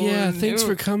school. Yeah, and- thanks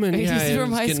for coming. He's Yeah, I from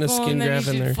was high getting a school, skin and then graft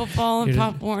he in did there. football and Here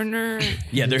to- Pop Warner.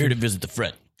 Yeah, they're here to visit the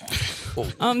friend.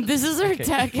 This is our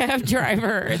cab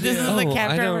driver. This is the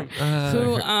cab I driver don't-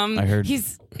 who I heard.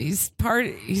 he's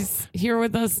here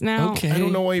with us now. Okay. I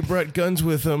don't know why he brought guns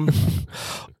with him.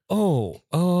 I don't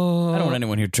want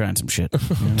anyone here trying some shit.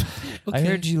 I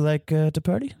heard you like to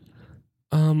party.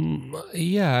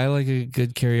 Yeah, I like a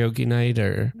good karaoke night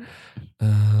or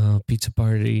pizza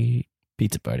party.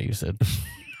 Pizza party, you said.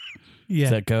 Yeah.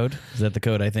 Is that code? Is that the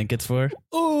code I think it's for?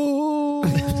 Oh,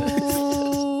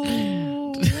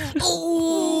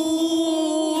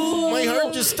 My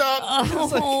heart just stopped. my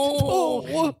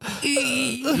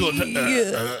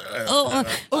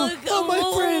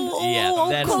friend. Yeah,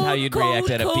 that's how you'd react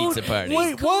at a pizza party.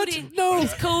 Wait, what? No.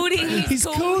 He's coding. He's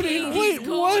coding. Wait,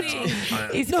 what?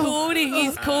 He's coding.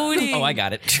 He's coding. Oh, I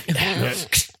got it.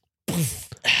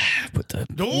 Put the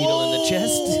needle in the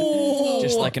chest,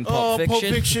 just like in Pulp Fiction.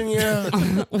 Pulp Fiction, yeah.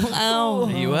 Wow.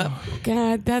 Are you up?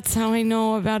 God, that's how I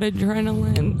know about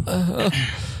adrenaline.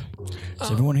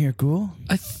 Is everyone here cool?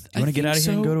 You want to get out of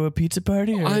here and go to a pizza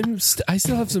party? Or? I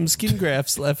still have some skin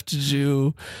grafts left to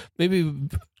do. Maybe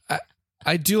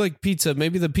I do like pizza.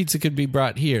 Maybe the pizza could be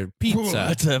brought here. Pizza.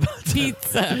 What's up?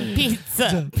 Pizza,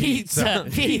 pizza, pizza,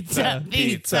 pizza,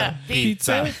 pizza,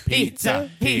 pizza,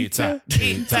 pizza, pizza, pizza,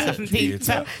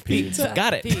 pizza, pizza.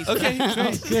 Got it. Okay,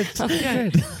 great.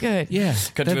 Good. Yeah,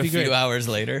 Cut to that'd a be few great. hours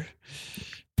later.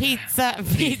 Pizza,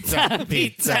 pizza,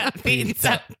 pizza,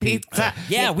 pizza, pizza.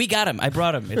 Yeah, we got him. I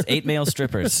brought him. It's 8 male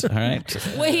strippers. All right.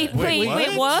 Wait,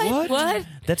 what?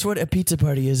 That's what a pizza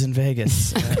party is in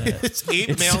Vegas. It's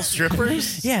 8 male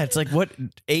strippers? Yeah, it's like what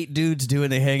 8 dudes do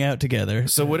when they hang out together.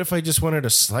 So what if I just wanted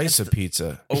a slice of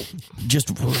pizza? Oh,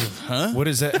 just huh? What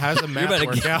is that? How's the math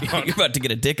work out? You're about to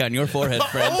get a dick on your forehead,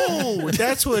 friend. Oh,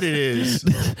 that's what it is.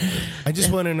 I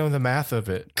just want to know the math of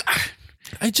it.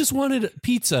 I just wanted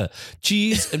pizza,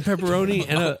 cheese, and pepperoni,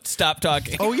 and a Stop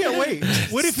talking. Oh yeah, wait.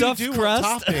 What if Stuffed you do crust?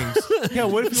 want toppings? Yeah,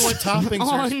 what if you want toppings?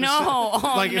 Oh or no!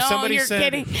 Oh like if no! somebody You're said,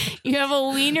 kidding. You have a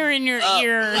wiener in your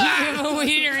ear. You have a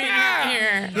wiener in your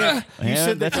ear. Yeah,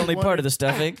 said that's that only you part of the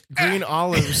stuffing. green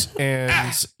olives and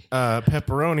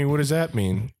pepperoni. What does that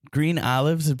mean? Green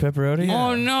olives and pepperoni.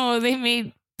 Oh no! They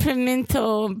made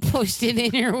pimento and pushed it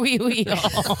in your wee wee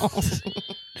hole.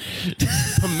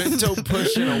 Pimento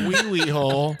push in a wee wee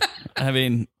hole. I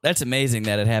mean, that's amazing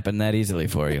that it happened that easily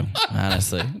for you.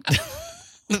 Honestly.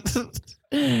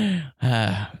 You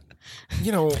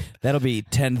know, That'll be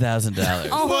 $10,000.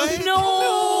 Oh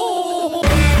no!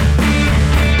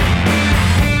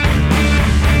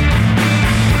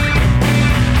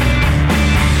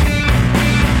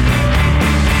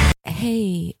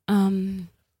 Hey,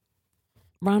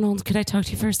 Ronald, could I talk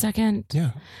to you for a second?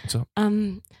 yeah. So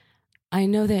I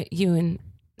know that you and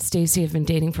Stacy have been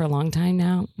dating for a long time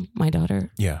now. My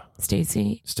daughter, yeah,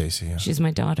 Stacy, Stacy. Yeah. she's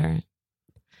my daughter.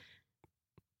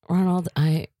 Ronald,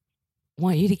 I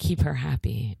want you to keep her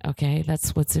happy, okay?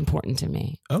 That's what's important to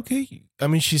me. Okay. I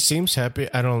mean, she seems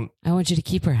happy. I don't. I want you to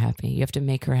keep her happy. You have to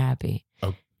make her happy.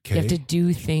 Okay. You have to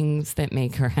do things that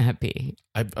make her happy.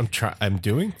 I'm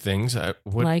doing things. What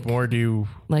Like- more do you?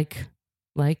 Like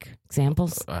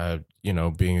examples?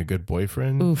 Being a good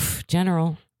boyfriend. Oof,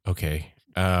 general. Okay.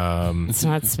 It's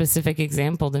not a specific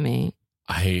example to me.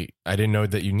 I didn't know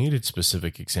that you needed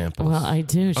specific examples. Well, I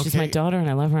do. She's my Okay. daughter and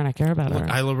I love her and I care about her.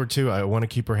 I love her too. I want to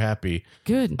keep her happy.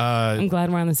 Good. I'm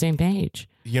glad we're on the same page.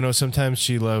 Sometimes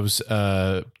she loves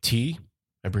tea.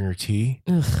 I bring her tea.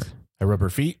 Ugh. I rub her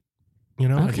feet. I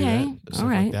do Okay. that, stuff All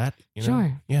right. like that.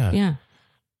 Sure. Yeah. Yeah.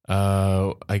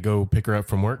 I go pick her up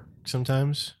from work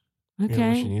sometimes. When she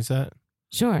Okay. needs that.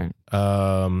 Sure.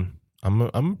 I'm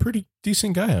a pretty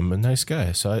decent guy. I'm a nice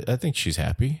guy, so I think she's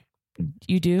happy.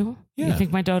 You do? Yeah. You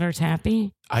think my daughter's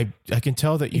happy? I can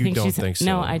tell that you don't she's think so.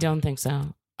 No, I don't think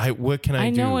so. What can I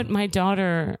do? know what my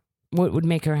daughter, what would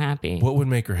make her happy. What would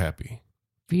make her happy?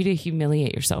 For you to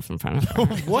humiliate yourself in front of her.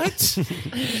 What?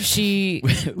 She,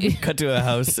 We cut to a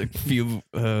house a few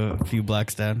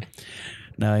blocks down.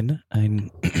 Now, I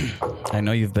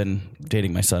know you've been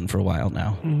dating my son for a while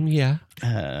now. Yeah,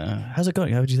 how's it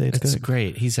going? How would you say it's it's good?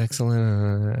 great. He's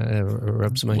excellent.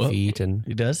 Rubs my Well, feet and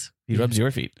He does? He rubs your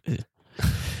feet.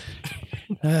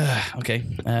 Okay.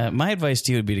 My advice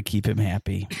to you would be to keep him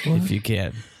happy if you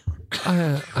can.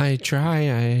 I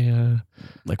try.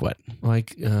 Like what?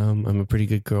 I'm a pretty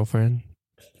good girlfriend.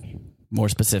 More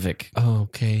specific. Oh,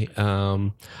 okay.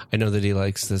 I know that he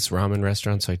likes this ramen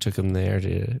restaurant, so I took him there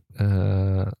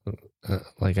to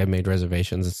I made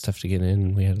reservations and stuff to get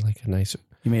in. We had like a nice.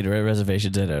 You made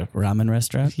reservations at a ramen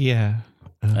restaurant? Yeah.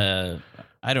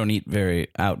 I don't eat very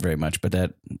much, but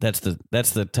that's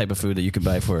the type of food that you could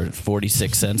buy for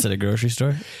 46 cents at a grocery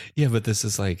store. Yeah, but this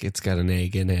is it's got an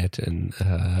egg in it and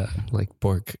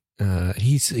pork.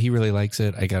 He really likes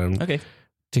it. I got him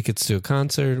tickets to a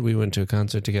concert. We went to a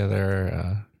concert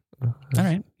together. All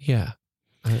right. Yeah.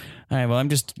 All right. Well,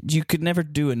 you could never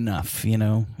do enough,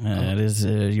 It is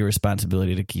your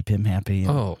responsibility to keep him happy.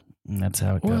 And that's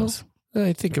how it goes.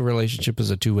 I think a relationship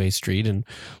is a two-way street, and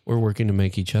we're working to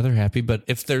make each other happy. But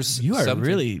if there's You are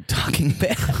really talking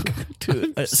back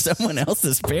to someone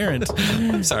else's parent.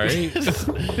 I'm sorry.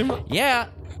 Yeah.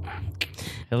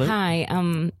 Hello.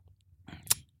 Hi.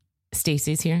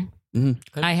 Stacy's here.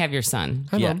 I have your son.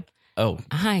 Hi, Yeah. Mom. Oh,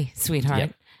 Hi, sweetheart.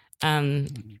 Yep.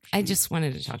 I just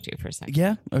wanted to talk to you for a second.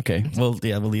 yeah. Okay. Well,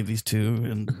 yeah, we'll leave these two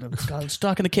and let's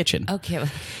talk in the kitchen. Okay.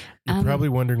 You're probably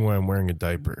wondering why I'm wearing a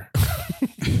diaper.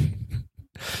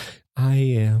 I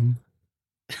am.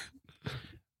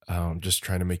 I'm just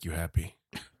trying to make you happy.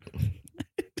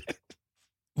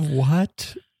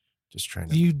 What? Just trying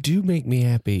to. You do make me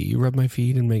happy. You rub my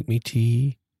feet and make me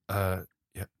tea. Yeah.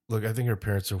 Look, I think our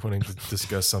parents are wanting to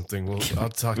discuss something. I'll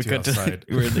talk We to you got to- outside.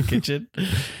 We're in the kitchen.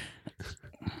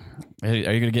 Are you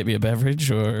going to get me a beverage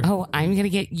or? Oh, I'm going to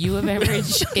get you a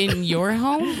beverage in your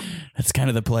home? That's kind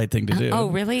of the polite thing to do. Oh,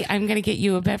 really? I'm going to get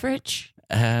you a beverage?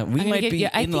 We I'm gonna might get be you,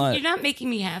 I in think line. you're not making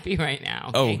me happy right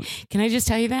now. Okay? Oh. Can I just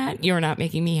tell you that? You're not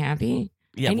making me happy.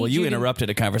 Yeah, I well, need you you to- interrupted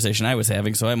a conversation I was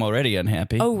having, so I'm already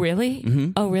unhappy. Oh, really?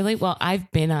 Mhm. Oh, really? Well, I've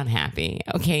been unhappy,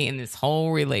 okay, in this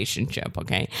whole relationship,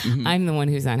 okay? Mm-hmm. I'm the one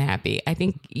who's unhappy. I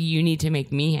think you need to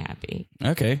make me happy.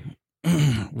 Okay.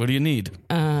 What do you need?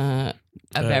 A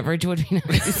beverage would be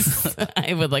nice.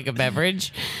 I would like a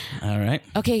beverage. All right.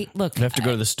 Okay, look. We have to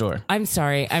go to the store. I'm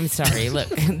sorry. Look,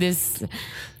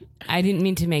 I didn't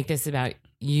mean to make this about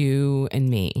you and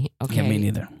me, okay? Yeah, me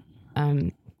neither.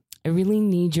 I really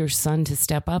need your son to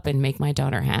step up and make my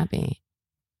daughter happy.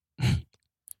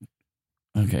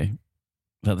 Okay.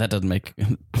 Well, that doesn't make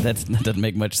that doesn't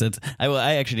make much sense.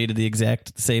 I actually needed the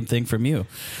exact same thing from you.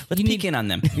 Let's peek in on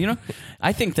them. You know,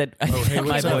 I think that hey, my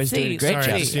what's up? boys doing a great Sorry, I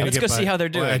job. just need to Let's get go by. see how they're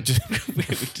doing.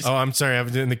 Well, I'm sorry. I'm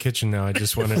in the kitchen now. I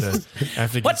just wanted to. I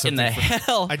have to get What in the something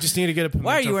hell? I just need to get a pimento.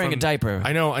 Why are you wearing from- a diaper?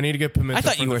 I know. I need to get pimento. I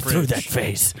thought from you the were through fridge. that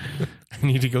phase. I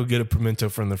need to go get a pimento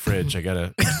from the fridge. I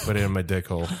gotta put it in my dick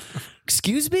hole.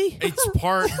 Excuse me? It's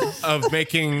part of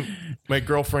making my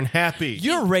girlfriend happy.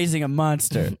 You're raising a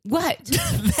monster. What?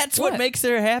 That's what What? makes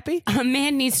her happy? A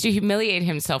man needs to humiliate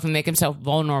himself and make himself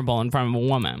vulnerable in front of a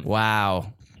woman.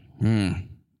 Wow. What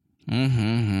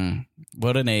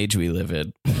an age we live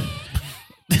in.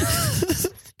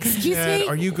 Excuse Dad, me?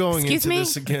 are you going Excuse into me?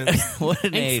 this again? What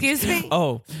an age. Excuse me?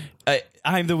 Oh,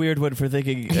 I'm the weird one for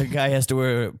thinking a guy has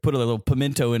to put a little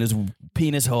pimento in his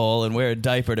penis hole and wear a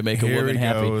diaper to make a Here woman he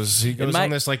happy. goes. He goes my-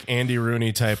 on this like Andy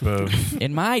Rooney type of.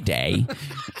 In my day,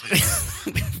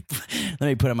 let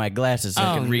me put on my glasses so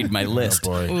I can read my list.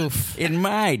 boy. Oof. In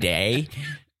my day,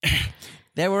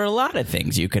 there were a lot of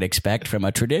things you could expect from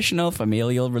a traditional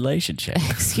familial relationship.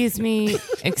 Excuse me.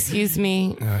 Excuse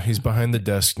me. He's behind the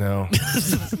desk now.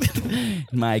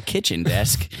 My kitchen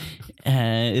desk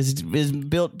is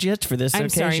built just for this I'm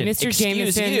sorry, occasion. Mr.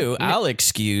 Excuse Jameson. you. I'll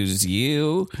excuse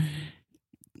you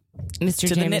Mr.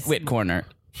 to the Jameson. nitwit corner.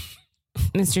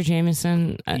 Mr.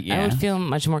 Jameson, I Yeah. would feel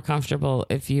much more comfortable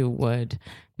if you would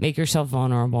make yourself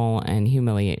vulnerable and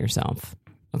humiliate yourself.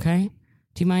 Okay?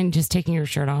 Do you mind just taking your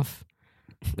shirt off?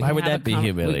 We Why can would have that a be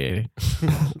humiliating?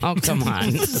 Oh, come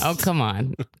on. Oh, come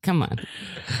on. Come on.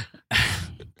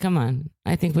 Come on.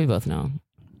 I think we both know.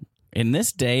 In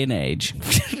this day and age,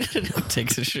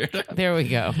 takes a shirt off. There we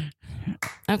go.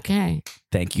 Okay.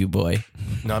 Thank you, boy.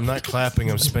 No, I'm not clapping.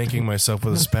 I'm spanking myself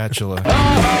with a spatula.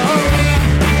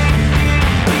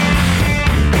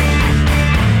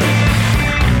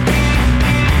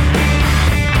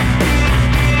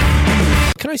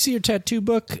 Can I see your tattoo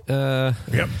book? Yep.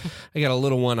 I got a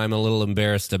little one I'm a little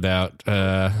embarrassed about,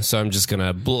 so I'm just going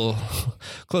to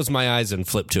close my eyes and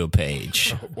flip to a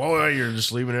page. Well, you're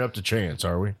just leaving it up to chance,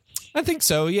 are we? I think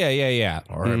so. Yeah.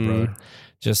 All right, brother.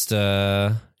 Just,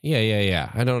 yeah.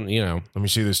 I don't, Let me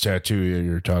see this tattoo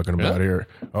you're talking about Yeah. here.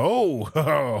 Oh,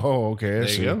 okay. There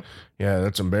you go. Yeah,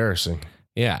 that's embarrassing.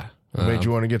 yeah. What made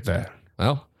you want to get that?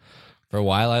 Well, for a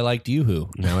while I liked Yoo-Hoo.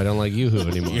 Now I don't like Yoo-Hoo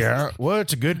anymore. Yeah, well,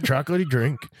 it's a good chocolatey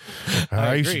drink.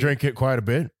 I used to agree. drink it quite a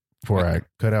bit before I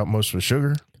cut out most of the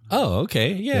sugar. Oh,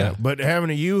 okay. Yeah. But having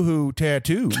a Yoo-Hoo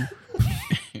tattoo,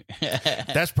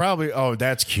 that's probably,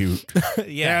 that's cute.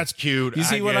 Yeah. That's cute. You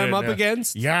see I what get I'm it up now.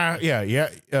 against? Yeah.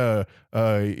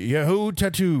 Yahoo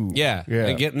tattoo. Yeah. Yeah.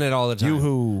 I'm getting it all the time.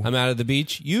 Yoo-hoo. I'm out at the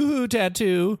beach. Yoo-hoo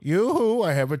tattoo. Yoo-hoo,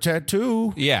 I have a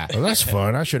tattoo. Yeah. Well, that's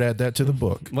fun. I should add that to the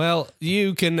book. Well,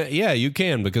 you can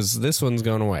because this one's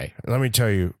going away. Let me tell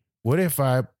you, what if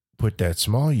I put that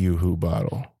small Yoo-hoo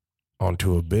bottle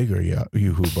onto a bigger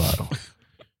Yoo-hoo bottle?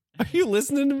 Are you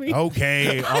listening to me?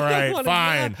 Okay, all I don't right, want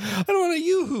fine. I don't want a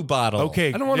Yoo-hoo bottle.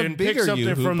 Okay, I don't want a then pick bigger something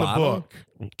Yoo-hoo from the bottle. book.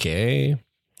 Okay.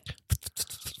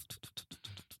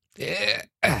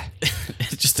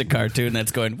 It's just a cartoon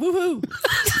that's going woohoo.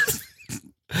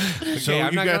 So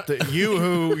I'm you not got the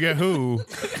Yahoo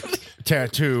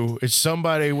tattoo. It's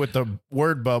somebody with the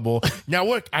word bubble. Now,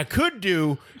 what I could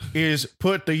do is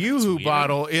put the Yoo-hoo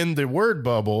bottle in the word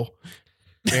bubble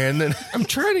And then, I'm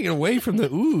trying to get away from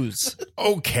the ooze.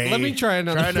 okay. Let me try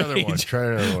another one. page. Try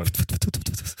another one.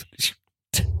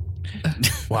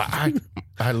 Well,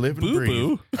 I live and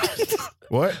breathe.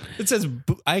 What? It says,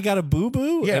 I got a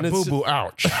boo-boo? Yeah, And it's- boo-boo.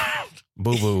 Ouch.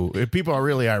 Boo-boo. People are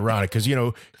really ironic because,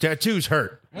 tattoos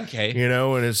hurt. Okay.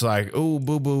 And it's like, oh,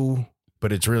 boo-boo.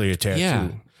 But it's really a tattoo.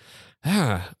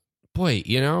 Yeah. Boy,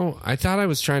 I thought I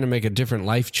was trying to make a different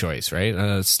life choice,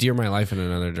 right? Steer my life in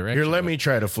another direction. Here, let me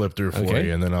try to flip through for Okay.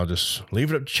 you, and then I'll just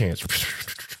leave it up to chance.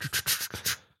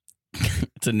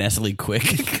 It's a Nestle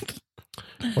Quick.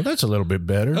 Well, that's a little bit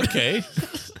better. Okay.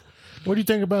 What do you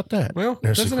think about that? Well, it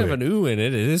Nestle doesn't have Quick. an ooh in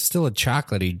it. It is still a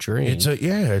chocolatey drink.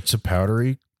 It's a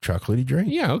powdery, chocolately drink.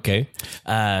 Yeah, okay.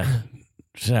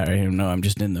 Sorry, no, I'm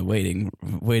just in the waiting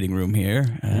room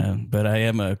here. But I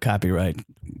am a copyright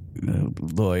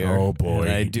lawyer. Oh boy,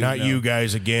 and I do not know- you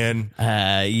guys again.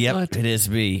 Yep, it is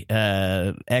me.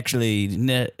 Actually,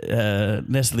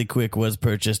 Nestle Quick was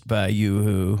purchased by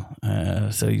Yoo-Hoo,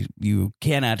 so you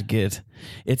cannot get.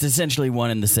 It's essentially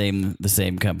one and the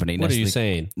same company. What are you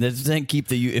saying?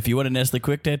 Keep if you want a Nestle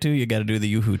Quick tattoo, you got to do the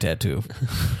Yoo-Hoo tattoo.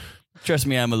 Trust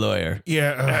me, I'm a lawyer.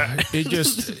 Yeah,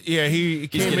 he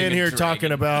came in here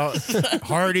talking about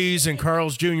Hardee's and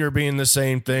Carl's Jr. being the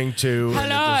same thing too. and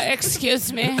it Hello, just-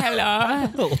 excuse me.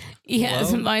 Hello.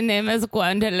 Yes, my name is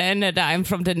Gwendolyn, and I'm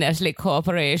from the Nestle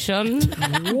Corporation.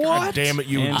 God damn it,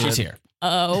 you And she's here.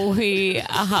 We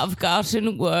have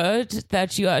gotten word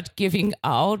that you are giving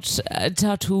out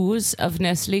tattoos of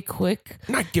Nestle Quick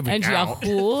Not giving and out.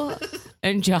 Yahoo.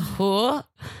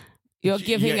 You're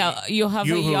giving Yeah, out. You have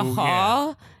Yoo-Hoo, a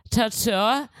Yahoo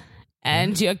tattoo,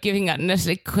 and you're giving out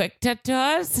Nestle Quick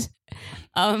tattoos.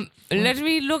 Let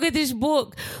me look at this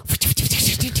book.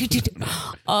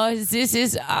 This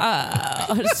is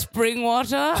spring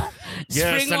water.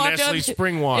 Yes, the Nestle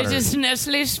spring water. It is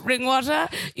Nestle spring water.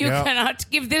 You Yeah. cannot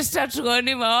give this tattoo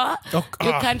anymore. Oh,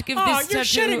 You can't give this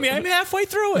tattoo. I'm halfway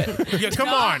through it. Yeah, come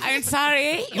No, on. I'm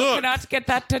sorry. You Look. cannot get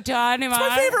that tattoo anymore.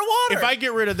 water. If I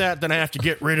get rid of that, then I have to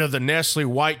get rid of the Nestle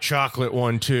white chocolate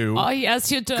one too. Oh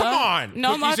yes, you do. Come on,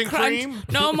 no cookies more and crunch. cream?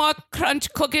 No more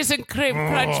crunch cookies and cream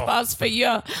crunch bars for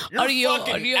you. You're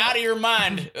fucking out of your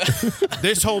mind.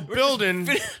 This whole building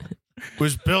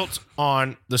was built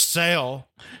on the sale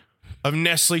of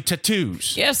Nestle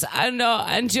tattoos. Yes, I know,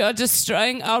 and you're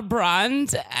destroying our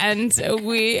brand, and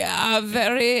we are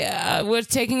we're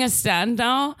taking a stand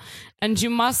now, and you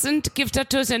mustn't give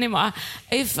tattoos anymore.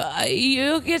 If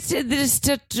you get this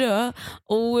tattoo,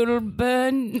 we'll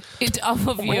burn it off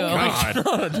of you.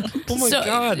 Oh my So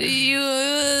God.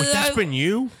 That's been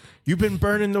you? You've been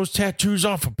burning those tattoos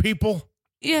off of people?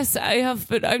 Yes, I have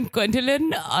been. I'm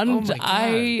Gwendolyn, and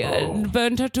I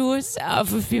burn tattoos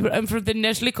off of people. I'm from the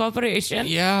Nestle Corporation.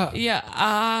 Yeah.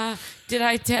 Yeah. Did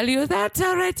I tell you that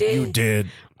already? You did.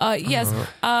 Yes.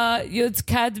 Your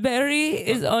Cadbury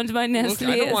is owned by Nestle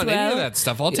Look, I don't as want well. any of that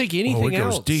stuff. I'll take anything Oh, it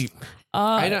goes else. deep.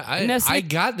 Nestle- I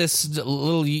got this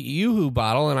little Yoo-Hoo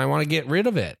bottle, and I want to get rid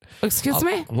of it. Excuse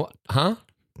me? What? Huh?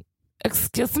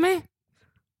 Excuse me?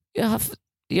 You have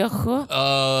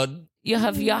Yahoo? You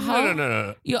have Yahoo?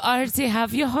 No. You already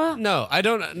have Yahoo? No, I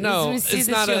don't. No, Let me see it's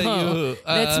this not a Yahoo. Yoo-Hoo.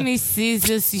 Let me see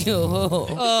this Yahoo.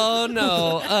 Oh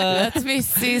no. Let me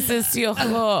see this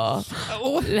Yahoo.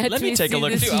 Let me take a see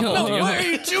look this too. I'm not Yahoo. What are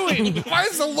you doing? Why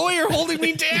is the lawyer holding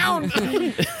me down?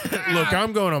 Look,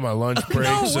 I'm going on my lunch break.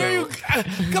 No, so where are you?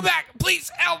 Come back,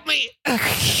 please help me.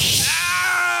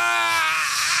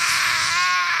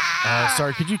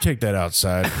 sorry, could you take that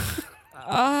outside?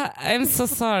 I'm so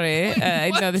sorry. I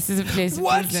know this is a place of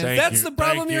What? business. Thank That's you. the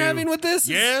problem Thank you're you. having with this?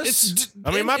 Yes.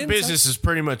 I mean, my business is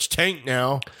pretty much tanked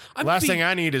now. Last thing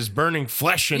I need is burning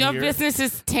flesh in Your here. business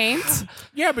is Taint.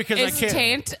 Yeah, because It's I can't.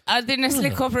 Taint. The Nestle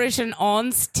Corporation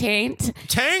owns Taint.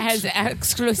 Taint? Has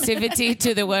exclusivity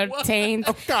to the word Taint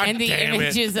God and the damn it.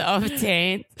 images of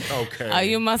Taint. Okay.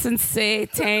 You mustn't say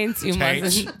Taint. You Taint.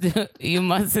 mustn't. You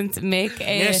mustn't make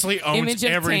a Nestle owns image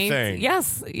of everything. Taint.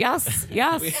 Yes.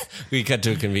 We cut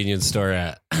to a convenience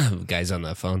store. Guy's on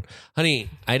the phone. Honey,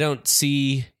 I don't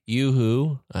see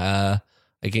Yoo-Hoo. I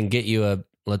can get you a.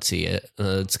 Let's see.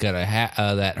 It's got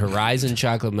a that Horizon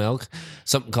chocolate milk.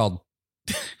 Something called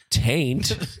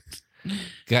Taint.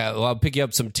 Well, I'll pick you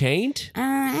up some Taint.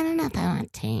 I don't know if I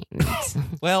want Taint.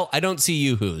 Well, I don't see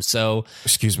Yoo-Hoo. So,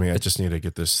 Excuse me, I just need to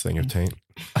get this thing of taint.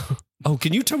 oh,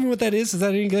 can you tell me what that is? Is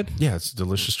that any good? Yeah, it's a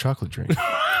delicious chocolate drink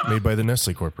made by the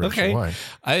Nestle Corporation. Okay.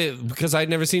 Why? Because I'd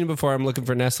never seen it before. I'm looking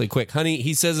for Nestle Quick. Honey,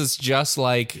 he says it's just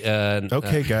like.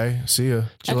 Okay, guy. See ya.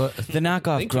 The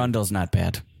knockoff Grundle's not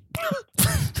bad.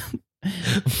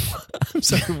 I'm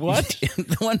sorry, what?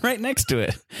 The one right next to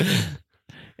it.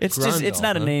 It's just it's Grundle,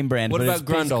 not a huh? name brand. What but about it's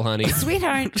Grundle, honey?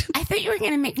 Sweetheart, I thought you were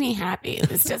going to make me happy.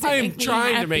 This doesn't I am make me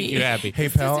trying to happy. make you happy. Hey,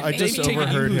 pal, doesn't I make just me happy.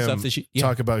 overheard Taking you him off the sheet. Yeah.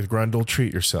 talk about Grundle.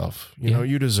 Treat yourself. You know,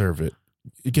 you deserve it.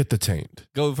 You get the taint.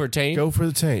 Go for taint. Go for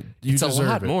the taint. You it's a deserve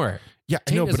lot it. more. Yeah, I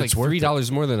Taint know, is but like it's worth it.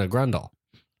 $3 more than a Grundle.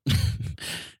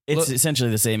 It's Look- essentially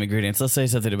the same ingredients. Let's say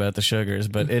something about the sugars,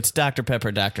 but it's Dr.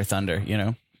 Pepper, Dr. Thunder. You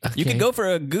know, you Okay. could go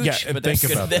for a gooch, Yeah, and but that's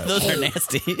think good. about that. Those are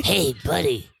nasty. Hey,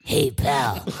 buddy. Hey,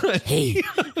 pal. Hey,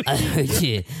 I heard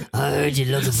you. I heard you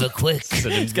looking for quick.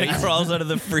 This guy crawls out of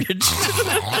the fridge.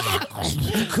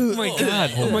 Oh my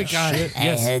god! Oh my god! I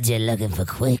Yes. heard you looking for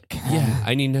quick. Yeah,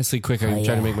 I need Nestle Quick. I'm Oh, trying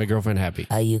to yeah. make my girlfriend happy.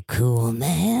 Are you cool,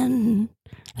 man?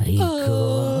 Are you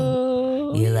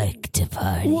cool? You like to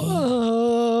party?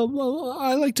 Well,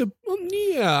 I like to.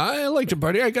 I like to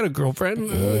party. I got a girlfriend.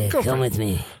 Come with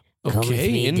me. Come with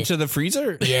Okay, me. into the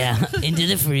freezer. Yeah, into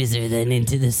the freezer, then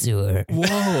into the sewer.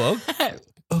 Whoa.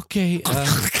 Okay.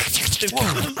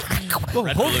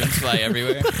 Red balloons fly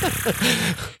everywhere.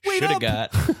 Should have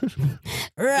got.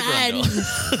 Run!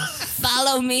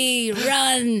 Follow me!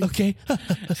 Run! Okay.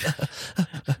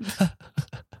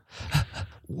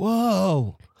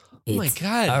 Whoa. Oh my It's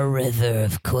god. a river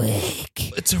of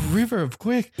quick. It's a river of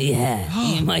quick. Yeah,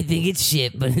 you might think it's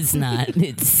shit, but it's not.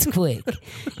 It's quick.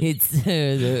 It's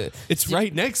It's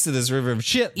right next to this river of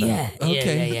shit. though. yeah,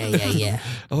 Okay. yeah.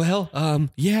 Well,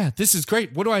 yeah, this is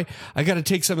great. What do I got to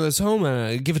take some of this home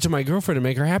and give it to my girlfriend and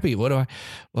make her happy. What do I,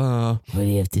 What do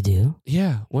you have to do?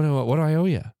 yeah, what do I owe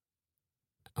you?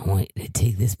 I want you to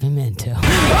take this pimento.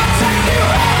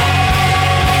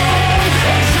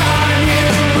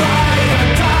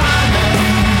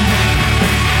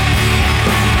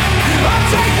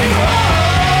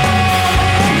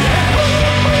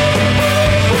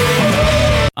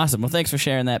 Awesome. Well, thanks for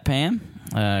sharing that, Pam.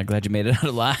 Glad you made it out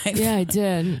alive. Yeah, I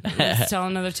did. Let's tell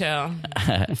another tale.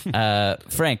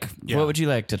 Frank, Yeah. what would you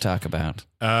like to talk about?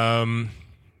 I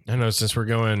don't know. Since we're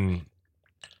going,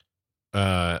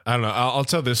 I don't know. I'll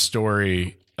tell this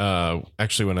story.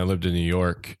 Actually, when I lived in New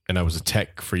York and I was a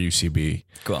tech for UCB.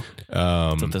 Cool.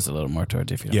 Flip this a little more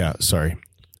towards you if you don't. Yeah, sorry.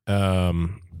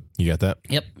 You got that?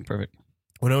 Yep. Perfect.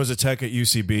 When I was a tech at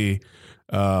UCB,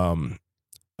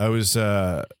 I was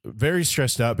very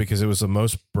stressed out because it was the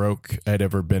most broke I'd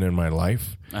ever been in my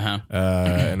life. Uh-huh.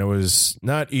 And I was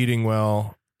not eating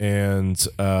well, and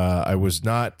I was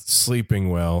not sleeping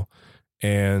well.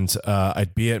 And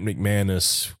I'd be at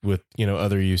McManus with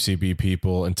other UCB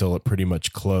people until it pretty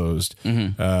much closed.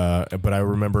 But I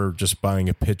remember just buying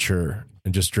a pitcher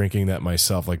and just drinking that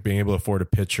myself, like being able to afford a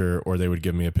pitcher, or they would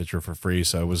give me a pitcher for free.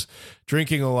 So I was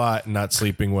drinking a lot and not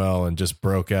sleeping well, and just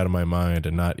broke out of my mind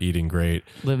and not eating great.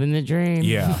 Living the dream.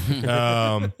 Yeah.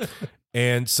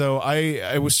 And so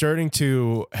I was starting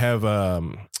to have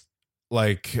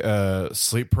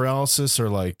sleep paralysis, or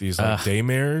like these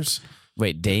daymares.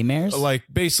 Wait, daymares? Like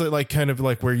basically like kind of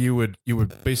like where you would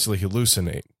basically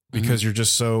hallucinate because you're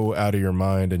just so out of your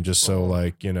mind and just so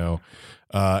like,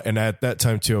 and at that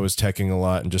time too, I was teching a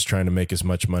lot and just trying to make as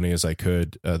much money as I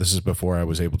could. This is before I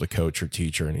was able to coach or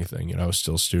teach or anything. I was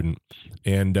still a student.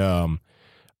 And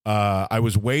I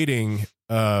was waiting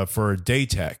for a day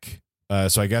tech.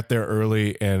 So I got there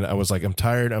early and I was like, I'm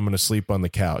tired. I'm going to sleep on the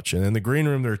couch. And in the green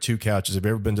room, there are two couches. Have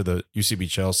you ever been to the UCB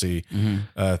Chelsea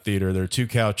theater? There are two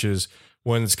couches.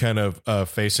 One that's kind of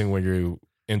facing where you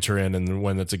enter in, and the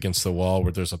one that's against the wall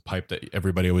where there's a pipe that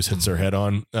everybody always hits their head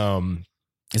on.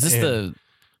 Is this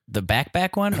the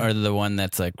back one, or the one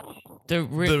that's like The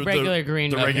regular green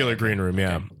The room. regular green room,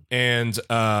 yeah. And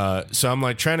so I'm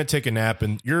like trying to take a nap,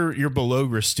 and you're below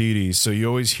Aristides, so you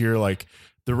always hear like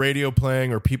the radio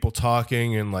playing or people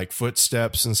talking and like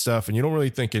footsteps and stuff, and you don't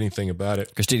really think anything about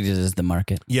it. Christie's is the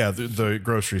market? Yeah, the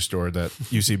grocery store that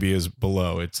UCB is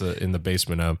below. It's in the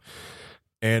basement of.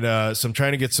 And so I'm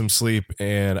trying to get some sleep,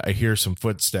 and I hear some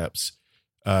footsteps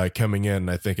coming in.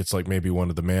 I think it's like maybe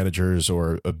one of the managers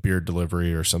or a beer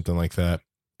delivery or something like that.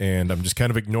 And I'm just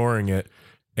kind of ignoring it.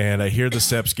 And I hear the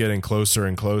steps getting closer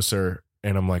and closer.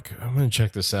 And I'm like, I'm going to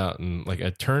check this out. And like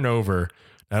I turn over.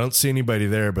 I don't see anybody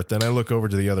there, but then I look over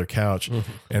to the other couch,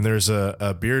 and there's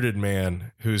a bearded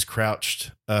man who's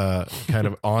crouched kind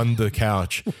of on the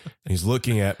couch, and he's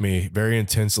looking at me very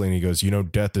intensely, and he goes,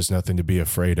 death is nothing to be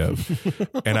afraid of.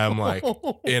 And I'm like,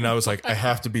 and I was like, I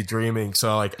have to be dreaming.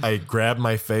 So like I grabbed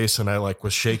my face, and I like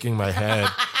was shaking my head,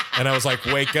 and I was like,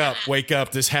 wake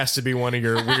up. This has to be one of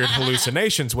your weird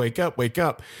hallucinations. Wake up.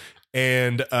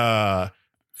 And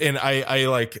I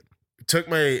like took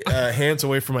my hands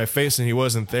away from my face, and he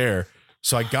wasn't there.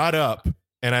 So I got up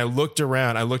and I looked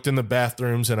around. I looked in the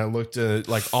bathrooms, and I looked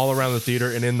like all around the theater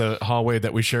and in the hallway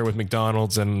that we share with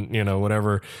McDonald's and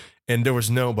whatever. And there was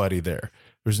nobody there.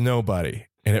 There's nobody.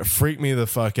 And it freaked me the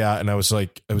fuck out. And I was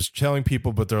telling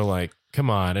people, but they're like, come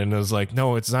on. And I was like,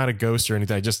 no, it's not a ghost or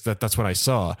anything. I just, that's what I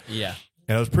saw. Yeah.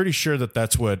 And I was pretty sure that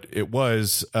that's what it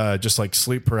was, just like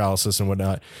sleep paralysis and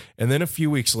whatnot. And then a few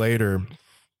weeks later,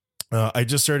 I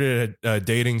just started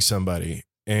dating somebody,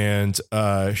 and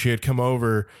she had come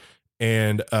over,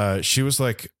 and she was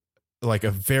like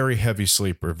a very heavy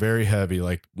sleeper, very heavy,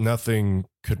 like nothing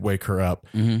could wake her up.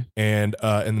 Mhm. And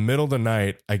in the middle of the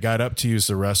night, I got up to use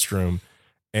the restroom.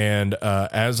 And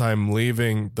as I'm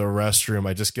leaving the restroom,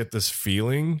 I just get this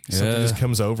feeling. Something just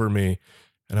comes over me.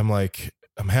 And I'm like,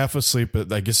 I'm half asleep,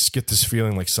 but I just get this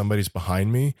feeling like somebody's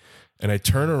behind me. And I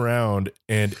turn around,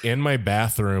 and in my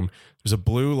bathroom, there's a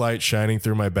blue light shining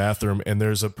through my bathroom. And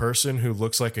there's a person who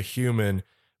looks like a human,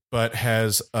 but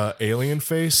has a alien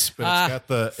face, but it's got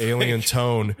the alien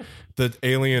tone, the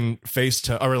alien face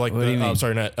tone, or like What do you mean?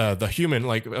 the human,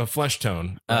 like a flesh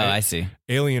tone. Oh, right? I see.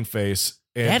 Alien face.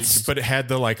 And, but it had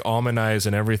the like almond eyes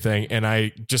and everything. And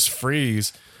I just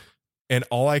freeze. And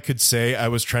all I could say, I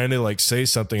was trying to like say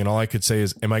something, and all I could say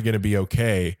is, am I going to be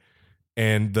okay?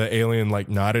 And the alien like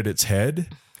nodded its head.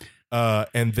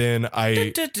 And then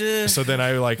I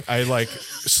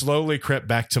slowly crept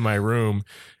back to my room,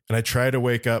 and I tried to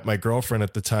wake up my girlfriend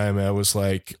at the time. I was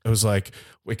like,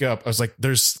 wake up. I was like,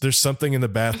 there's something in the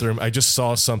bathroom. I just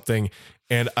saw something.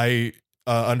 And I,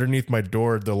 underneath my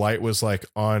door, the light was like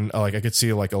on, like I could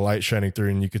see like a light shining through,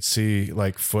 and you could see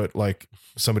like foot, like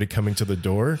somebody coming to the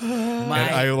door. And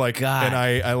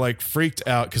I like freaked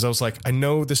out, because I was like, I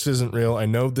know this isn't real. I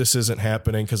know this isn't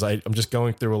happening, because I'm just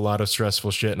going through a lot of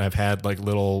stressful shit, and I've had like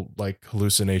little like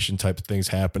hallucination type of things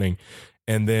happening.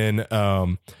 And then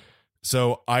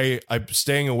so I'm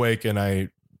staying awake, and I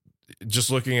just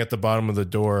looking at the bottom of the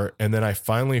door, and then I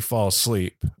finally fall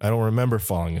asleep. I don't remember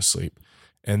falling asleep.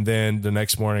 And then the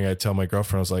next morning, I tell my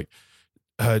girlfriend, I was like,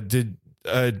 do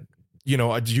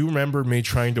you remember me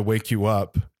trying to wake you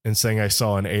up and saying I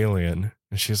saw an alien?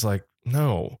 And she's like,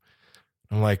 no.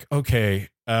 I'm like, okay.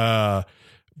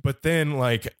 But then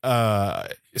like,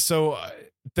 so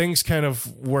things kind of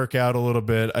work out a little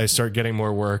bit. I start getting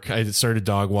more work. I started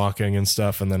dog walking and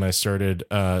stuff. And then I started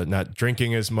not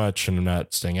drinking as much, and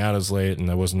not staying out as late, and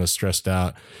I wasn't as stressed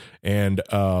out. And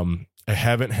I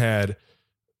haven't had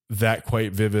that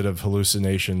quite vivid of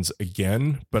hallucinations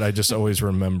again, but I just always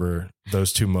remember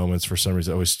those two moments for some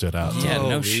reason. Always stood out. Yeah, no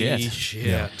Holy shit.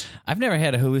 shit. I've never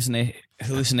had a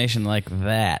hallucination like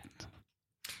that.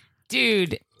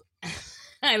 Dude,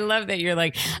 I love that you're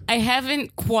like, I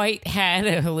haven't quite had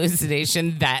a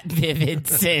hallucination that vivid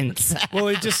since. Well,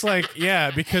 it just like,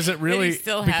 yeah, because it really,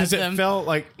 still has because it them. felt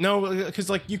like, no, because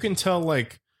like you can tell,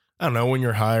 like, I don't know, when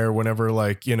you're high or whenever,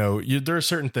 like, there are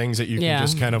certain things that you Yeah. can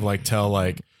just kind of like tell,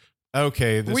 like,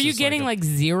 okay, this Were you is getting like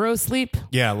zero sleep?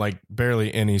 yeah, like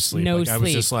barely any sleep. No like, I was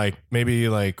sleep. just like maybe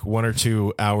like 1 or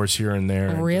 2 hours here and there.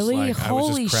 and just, Really? like, I was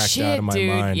Holy just cracked shit, out of my dude.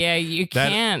 mind. Yeah, you That-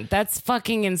 can't. That's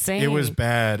fucking insane. It was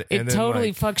bad. It and then,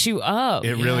 totally like, fucks you up.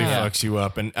 It really Yeah. fucks you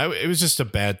up. And it was just a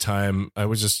bad time. I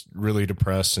was just really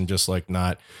depressed and just like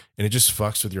and it just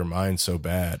fucks with your mind so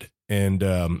bad. And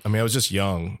I mean, I was just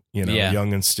young, Yeah.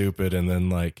 young and stupid. And then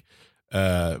like,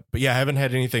 but yeah, I haven't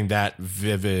had anything that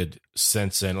vivid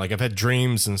since then. Like I've had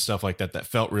dreams and stuff like that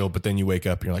felt real, but then you wake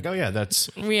up and you're like, oh yeah, that was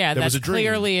that's a dream.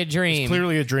 clearly a dream. It's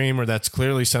clearly a dream, or that's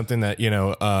clearly something that,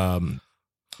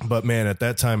 but man, at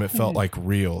that time it felt like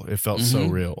real. It felt so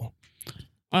real.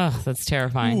 Oh, that's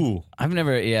terrifying. Ooh. I've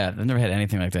never had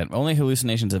anything like that. Only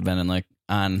hallucinations have been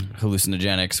on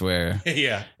hallucinogenics where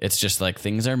Yeah. it's just like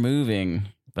things are moving,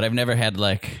 but I've never had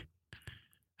like.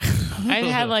 I've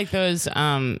had like those.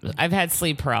 I've had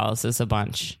sleep paralysis a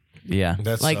bunch. Yeah.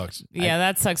 That Like, sucks. yeah,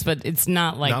 that sucks, but it's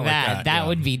not like Not like that. that, yeah.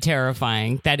 would be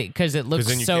terrifying. Because it looks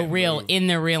then you so can't real move. in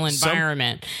the real Some-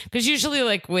 environment. Because usually,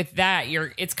 like with that,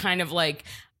 it's kind of like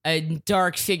a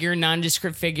dark figure,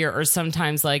 nondescript figure, or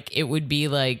sometimes like it would be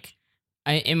like.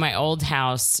 In my old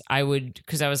house,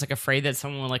 because I was like afraid that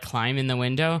someone would like climb in the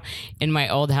window. In my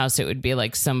old house, it would be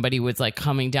like somebody was like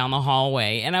coming down the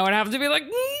hallway, and I would have to be like,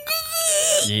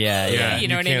 Yeah. you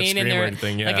know what I can't mean? scream And or they're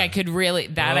anything, yeah. like, I could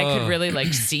really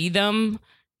like see them.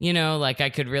 Like I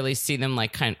could really see them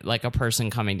like kind of like a person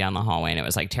coming down the hallway, and it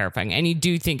was like terrifying. And you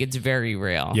do think it's very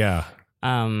real. Yeah.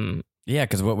 Yeah,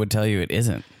 because what would tell you it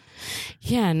isn't?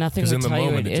 Yeah, nothing 'Cause would in the tell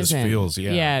moment, you it just isn't. feels,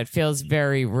 yeah. it feels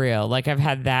very real. Like I've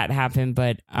had that happen,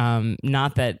 but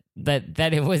not that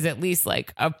it was at least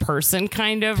like a person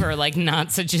kind of, or like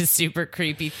not such a super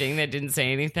creepy thing that didn't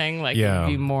say anything. Like it Yeah.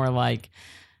 would be more like.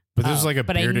 But this is like a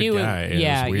But I bearded knew guy. it. It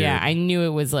Yeah, was weird. yeah. I knew it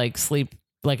was like sleep.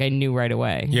 Like I knew right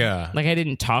away. Yeah. Like I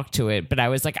didn't talk to it, but I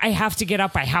was like, I have to get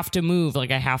up. I have to move.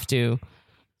 Like I have to.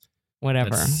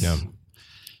 Whatever. That's- Yeah.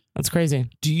 That's crazy.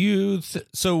 Do you?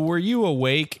 So were you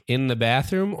awake in the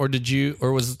bathroom, or did you?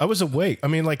 Or was? I was awake. I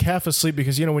mean, like half asleep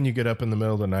because when you get up in the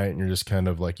middle of the night and you're just kind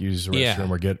of like use the restroom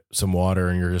or get some water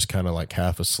and you're just kind of like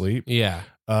half asleep. Yeah.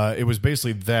 It was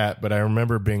basically that, but I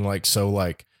remember being like so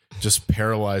like just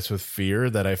paralyzed with fear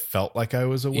that I felt like I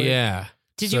was awake. Yeah.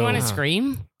 Did you want to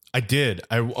scream? I did.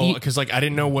 Because like I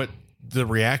didn't know what the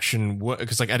reaction was.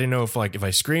 Because like I didn't know if I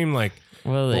screamed like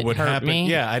Will what it would hurt happen. me?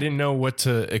 Yeah, I didn't know what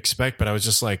to expect, but I was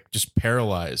just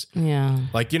paralyzed. Yeah.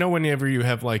 Like whenever you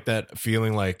have like that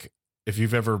feeling like if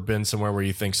you've ever been somewhere where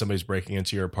you think somebody's breaking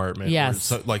into your apartment,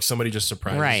 Yes. or like somebody just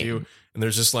surprises you, and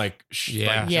there's just like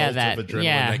Yeah. jolt that- of adrenaline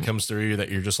yeah. that comes through you that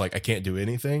you're just like I can't do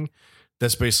anything.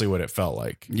 That's basically what it felt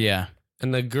like. Yeah.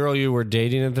 And the girl you were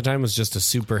dating at the time was just a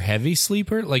super heavy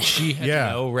sleeper. Like she had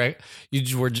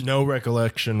you were No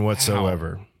recollection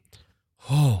whatsoever.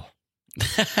 oh,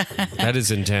 that is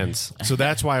intense. So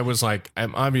that's why I was like,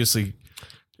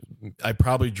 I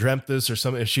probably dreamt this or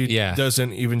something. If she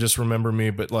doesn't even just remember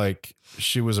me, but like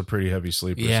she was a pretty heavy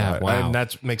sleeper. Yeah, so wow. and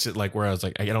that makes it like where I was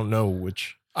like, I don't know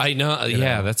which. I know.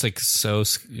 Yeah, know. that's like so.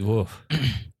 Whoa.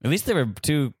 At least there were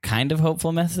two kind of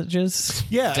hopeful messages.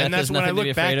 Yeah, Death and that's is when I nothing to be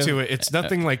look back afraid to of. it. It's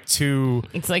nothing like too.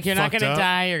 It's like you're not fucked going to up.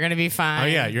 die. You're going to be fine. Oh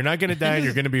yeah, you're not going to die.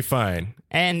 You're going to be fine.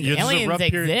 And Yeah, this is a aliens rough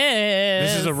exist. period.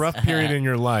 This is a rough period in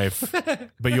your life,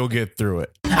 but you'll get through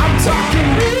it. I'm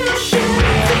talking real shit.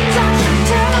 Things I should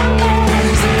tell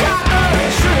me. Some kind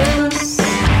of truth.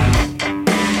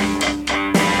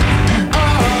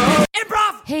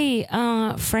 Improv. Hey,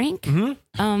 Frank.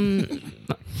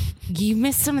 You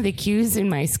missed some of the cues in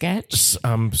my sketch.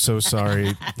 I'm so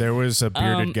sorry. There was a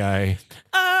bearded guy.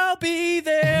 I'll be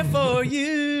there for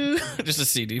you. Just a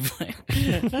CD player.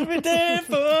 I'll be there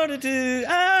for you.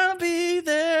 I'll be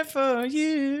there for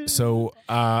you. So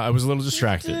I was a little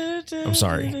distracted. I'm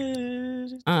sorry.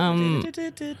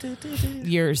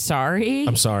 You're sorry.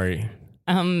 I'm sorry.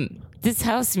 This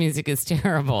house music is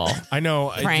terrible. I know.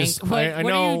 Frank, what I are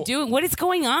know. you doing? What is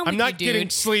going on? I'm with not you, dude? getting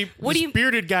sleep. What This do you?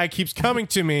 bearded guy keeps coming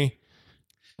to me.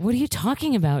 What are you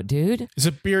talking about, dude? He's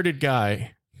a bearded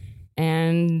guy.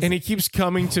 And And he keeps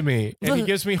coming to me. And he Look.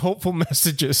 gives me hopeful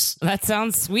messages. that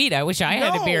sounds sweet. I wish I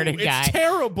had a bearded it's guy.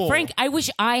 terrible. Frank, I wish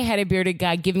I had a bearded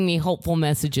guy giving me hopeful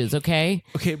messages, okay?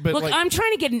 Okay, but Look, like, I'm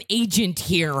trying to get an agent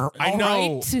here. I all know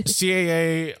right?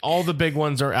 CAA, all the big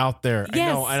ones are out there. Yes.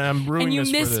 I know, and I'm ruining And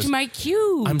you this for missed this. my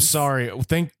cue. I'm sorry.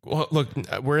 Look,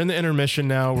 we're in the intermission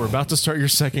now. We're about to start your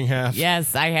second half.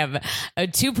 Yes, I have a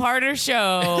two-parter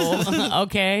show.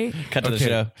 Okay. Cut to the Okay.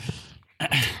 show.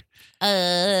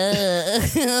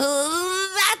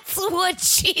 That's what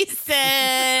she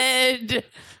said.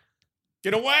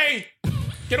 Get away!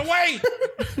 Get away!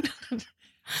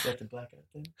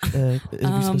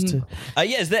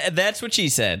 Yes, that's what she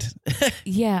said.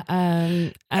 Yeah.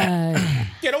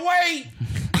 Get away!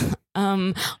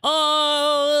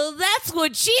 Oh, that's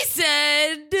what she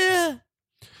said.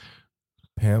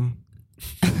 Pam,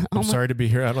 I'm sorry to be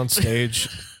here out on stage.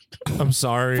 I'm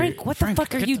sorry. Frank, what the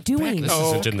fuck are you doing? This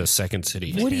Oh. isn't in the Second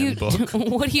City What are you? handbook.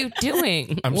 What are you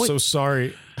doing? I'm What- so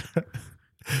sorry.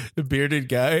 The bearded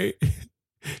guy,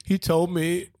 he told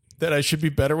me that I should be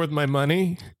better with my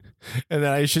money and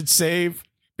that I should save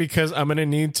because I'm going to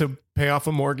need to pay off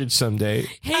a mortgage someday.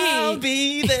 I'll Hey,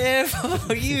 be there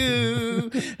for you.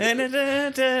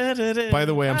 By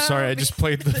the way, I'm sorry. I just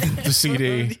played the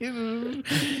CD.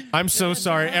 I'm so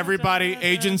sorry. Everybody,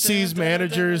 agencies,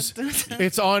 managers,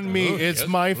 it's on me. It's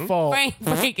my fault.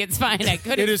 Frank, it's fine. I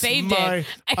could It have is saved my- it.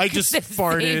 I could just have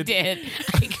farted. saved it.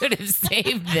 I could have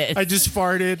saved this. I just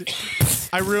farted.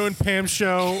 I ruined Pam's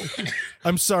show.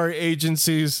 I'm sorry,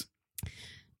 agencies.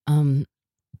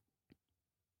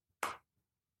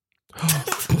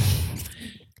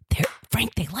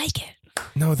 Frank, they like it.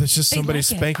 No, that's just somebody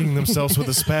like it. spanking themselves with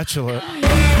a spatula.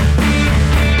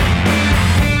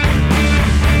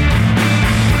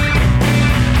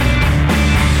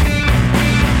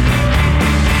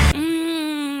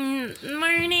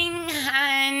 Morning,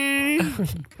 hon.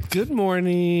 Good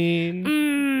morning.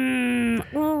 Good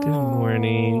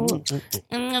morning.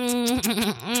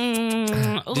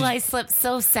 Oh, I slept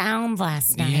so sound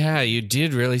last night. Yeah, you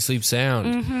did really sleep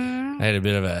sound. I had a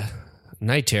bit of a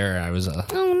night terror. I was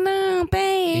Oh no,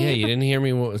 babe. yeah, you didn't hear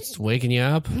me was waking you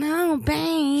up, No,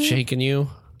 babe. shaking you.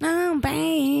 No,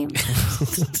 babe.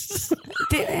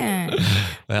 Didn't.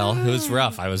 Well, it was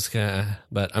rough. I was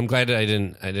but I'm glad that I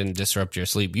didn't disrupt your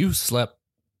sleep. You slept.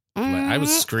 I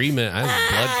was screaming. I was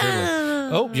blood curdling.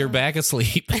 Oh, you're back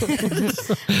asleep.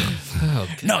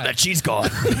 No, that she's gone.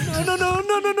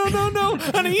 No,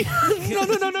 honey.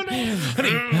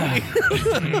 Honey.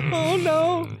 Oh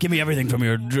no. Give me everything from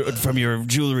your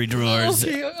jewelry drawers.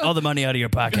 All the money out of your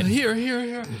pocket. Here.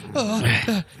 Here.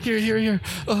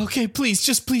 Okay,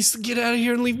 please get out of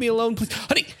here and leave me alone, please.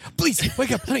 Honey, please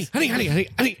wake up, honey. Please.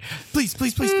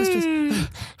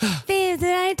 Babe,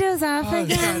 did I doze off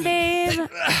again, babe?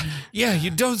 Yeah,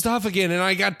 you dozed off again, and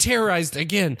I got terrorized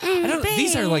again.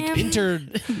 These are like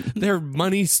they're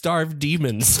money-starved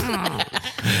demons.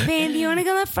 Babe, you want to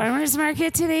go to the farmer's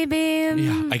market today, babe?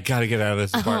 Yeah, I gotta get out of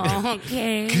this apartment. Oh,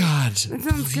 okay. God, That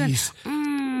sounds please.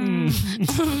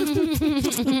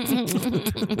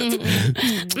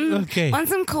 Okay. Want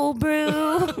some cold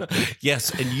brew?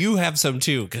 Yes, and you have some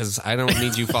too, because I don't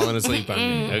need you falling asleep on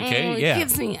me. Okay? It Yeah.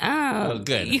 keeps me up. Oh,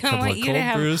 good. You Couple want of you cold to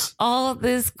have brews? all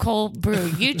this cold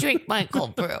brew. You drink my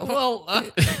cold brew. Well,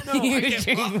 You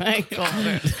drink my cold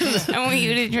brew. I want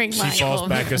you to drink my Falls cold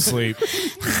back asleep.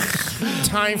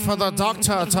 Time for the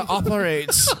doctor to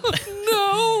operate.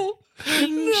 no.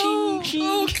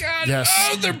 Oh God. Yes.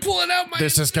 Oh, they're pulling out my.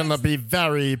 This is gonna be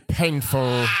very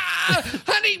painful.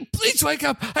 Honey, please wake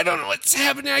up. I don't know what's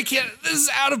happening. I can't. This is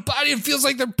out of body. It feels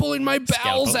like they're pulling my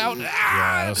bowels out.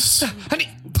 Yes. Honey,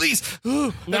 please.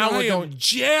 Now we're I am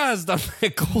jazzed on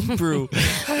that cold brew.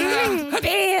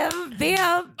 Babe.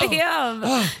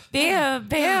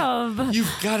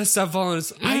 You've got to stop falling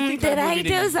asleep. I think Did I'm I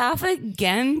living doze off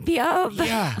again, babe?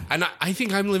 Yeah, and I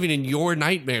think I'm living in your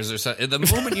nightmares or something. The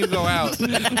moment you go out,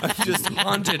 I'm just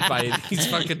haunted by these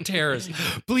fucking terrors.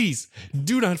 Please,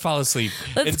 do not fall asleep.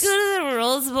 Let's go to the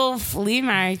Rose Bowl flea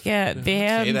market,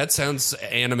 babe. Okay, that sounds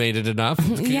animated enough.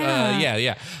 Yeah.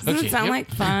 Yeah. Doesn't it sound like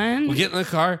fun? We'll get in the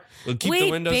car. We'll keep the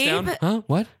Wait, windows babe. down. Huh?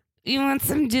 What? You want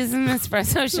some juice and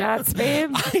espresso shots, babe?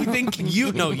 I think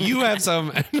you have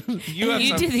some. You have You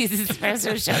some. do these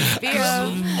espresso shots,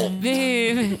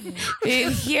 babe.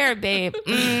 Here, babe.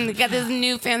 Got this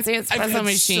new fancy I've espresso had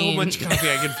machine. so much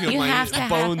coffee, I can feel You my have to have-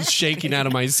 bones shaking out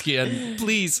of my skin.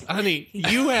 Please, honey,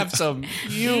 you have some.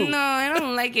 No, I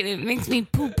don't like it. It makes me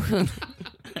poop. Here,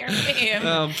 babe.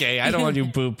 Okay, I don't want you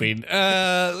pooping.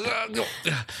 No.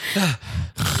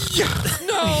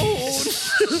 No.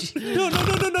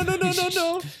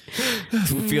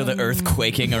 Feel the earth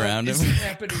quaking around him.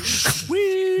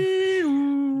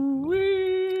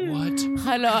 What?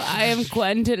 Hello, I am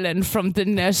Gwendolyn from the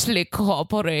Nestle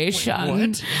Corporation.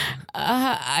 What?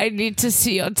 I need to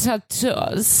see your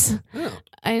tattoos.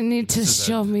 I need to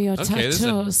show me your Okay, this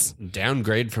tattoos. is a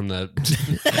downgrade from the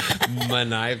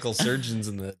maniacal surgeons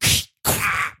in the.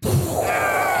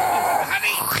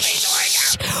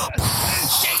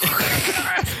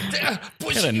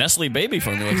 Got a Nestle baby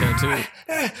formula tattoo.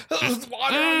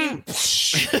 Water on you.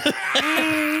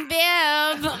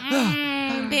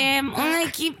 Babe, I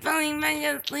keep falling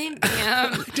back asleep, babe.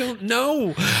 I don't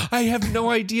know. I have no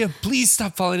idea. Please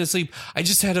stop falling asleep. I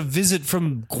just had a visit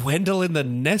from Gwendolyn, the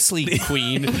Nestle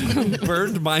queen, who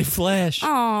burned my flesh.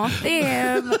 Aw,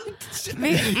 babe.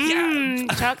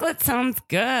 Chocolate sounds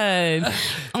good.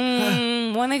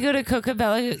 Want to go to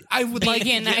Coca-Cola? I would like to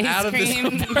Vegan get out of this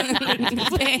cream?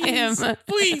 Babe.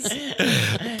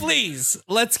 Please,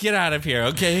 let's get out of here,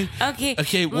 okay?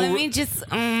 Okay, well, let me just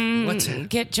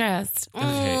get dressed.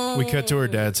 Okay. We cut to her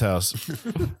dad's house.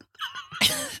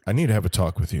 I need to have a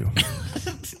talk with you.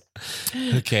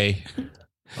 Okay.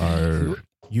 Are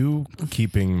you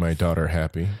keeping my daughter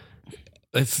happy?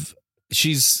 If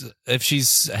she's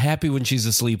happy when she's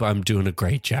asleep, I'm doing a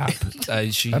great job.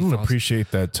 I don't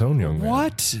appreciate that tone, young man.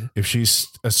 What? If she's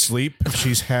asleep,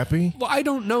 she's happy? Well, I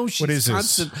don't know. She's What is this?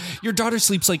 constant. Your daughter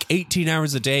sleeps like 18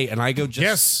 hours a day, and I go just.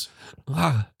 Yes.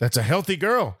 Ah, That's a healthy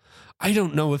girl. I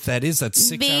don't know if that is. That's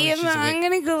 6 Babe, hours. She's I'm awake.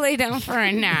 going to go lay down for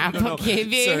a nap, okay,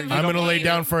 babe? Sir, I'm going to lay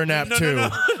down for a nap, too.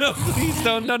 No, please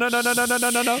don't. No.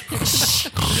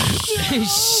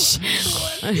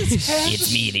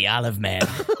 It's me, the Olive Man.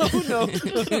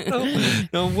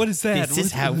 No, what is that? This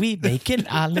is how we make an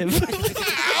olive.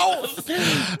 Ow!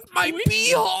 My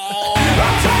beehole!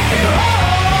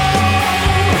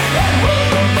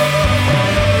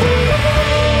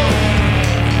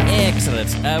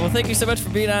 Excellent. Well, thank you so much for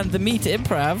being on the Meet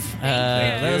Improv.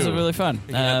 That was really fun.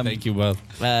 Thank you both.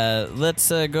 Let's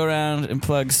go around and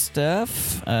plug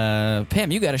stuff.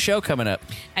 Pam, you got a show coming up.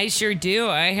 I sure do.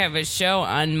 I have a show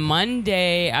on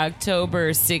Monday,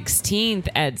 October 16th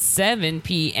at 7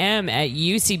 p.m. at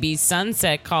UCB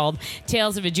Sunset called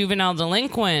Tales of a Juvenile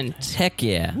Delinquent. Heck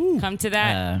yeah. Come to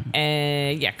that.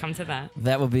 Come to that.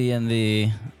 That will be in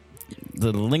the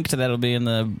link to that will be in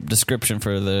the description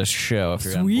for the show if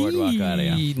you're on Boardwalk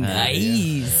Audio.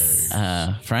 Nice.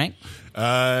 Frank?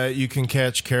 You can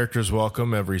catch Characters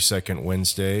Welcome every second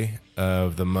Wednesday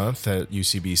of the month at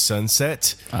UCB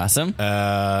Sunset. Awesome.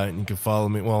 You can follow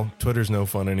me. Well, Twitter's no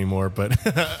fun anymore, but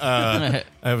I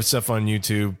have stuff on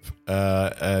YouTube.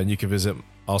 And you can visit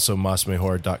also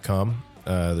masmejor.com.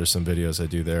 There's some videos I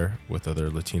do there with other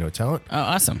Latino talent. Oh,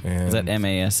 awesome. Is that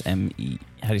M-A-S-M-E?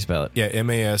 How do you spell it? Yeah,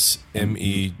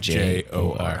 MASMEJOR.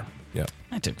 Yeah,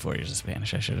 I took 4 years of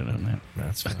Spanish. I should have known that.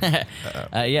 that's fine.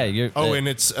 Yeah, you're. And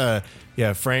it's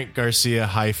Frank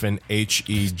Garcia-Hejl.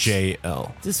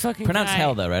 This fucking pronounced guy.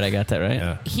 hell though, right? I got that right.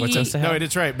 Yeah. What's else to No, hell?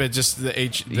 it's right, but just the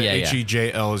Yeah, yeah.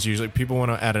 Hejl is usually people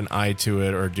want to add an I to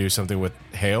it or do something with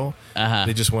hail. Uh-huh.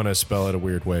 They just want to spell it a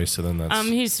weird way. So then that's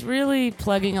He's really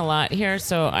plugging a lot here,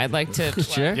 so I'd like to plug.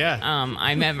 Sure. Yeah.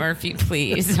 I'm at Murphy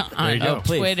Please on you go.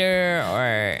 Twitter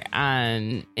or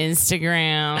on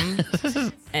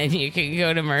Instagram. And you can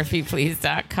go to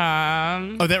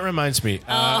murphyplease.com. Oh, that reminds me.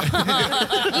 Son of a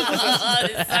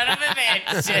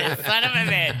bitch. Son of a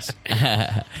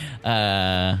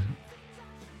bitch.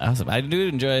 Awesome. I do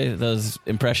enjoy those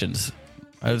impressions.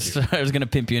 I was going to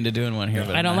pimp you into doing one here,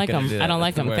 but I don't like them. I don't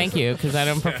like them. Thank you, because I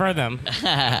don't prefer them.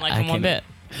 I don't like them one bit.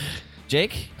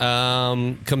 Jake?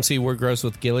 Come see We're Gross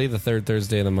with Gilly the third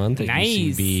Thursday of the month at Nice.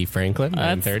 UCB Franklin,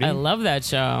 9:30. I love that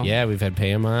show. Yeah, we've had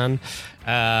Pam on.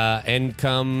 And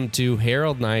come to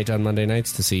Herald Night on Monday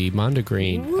nights to see Monda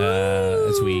Green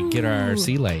as we get our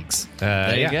sea legs.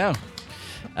 There you go.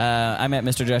 I'm at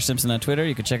Mr. Josh Simpson on Twitter.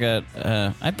 You can check out,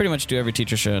 I pretty much do every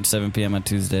teacher show at 7 p.m. on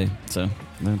Tuesday, so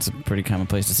that's a pretty common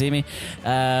place to see me.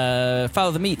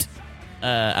 Follow The Meat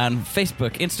on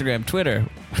Facebook, Instagram, Twitter.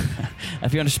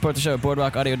 If you want to support the show at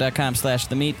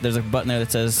boardwalkaudio.com/The Meat, there's a button there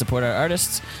that says support our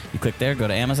artists. You click there, go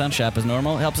to Amazon, shop as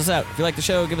normal. It helps us out. If you like the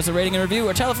show, give us a rating and review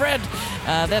or tell a friend.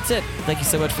 That's it. Thank you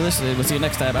so much for listening. We'll see you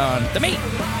next time on The Meat.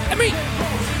 The Meat.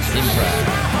 Improv.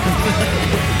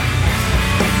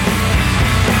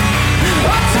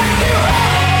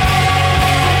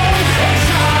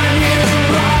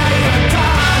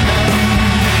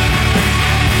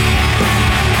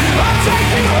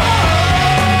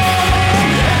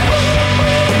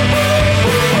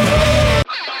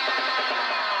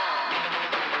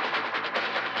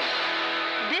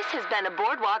 This has been a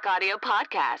Boardwalk Audio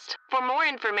podcast. For more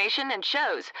information and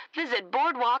shows, visit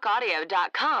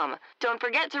boardwalkaudio.com. Don't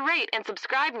forget to rate and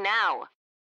subscribe now.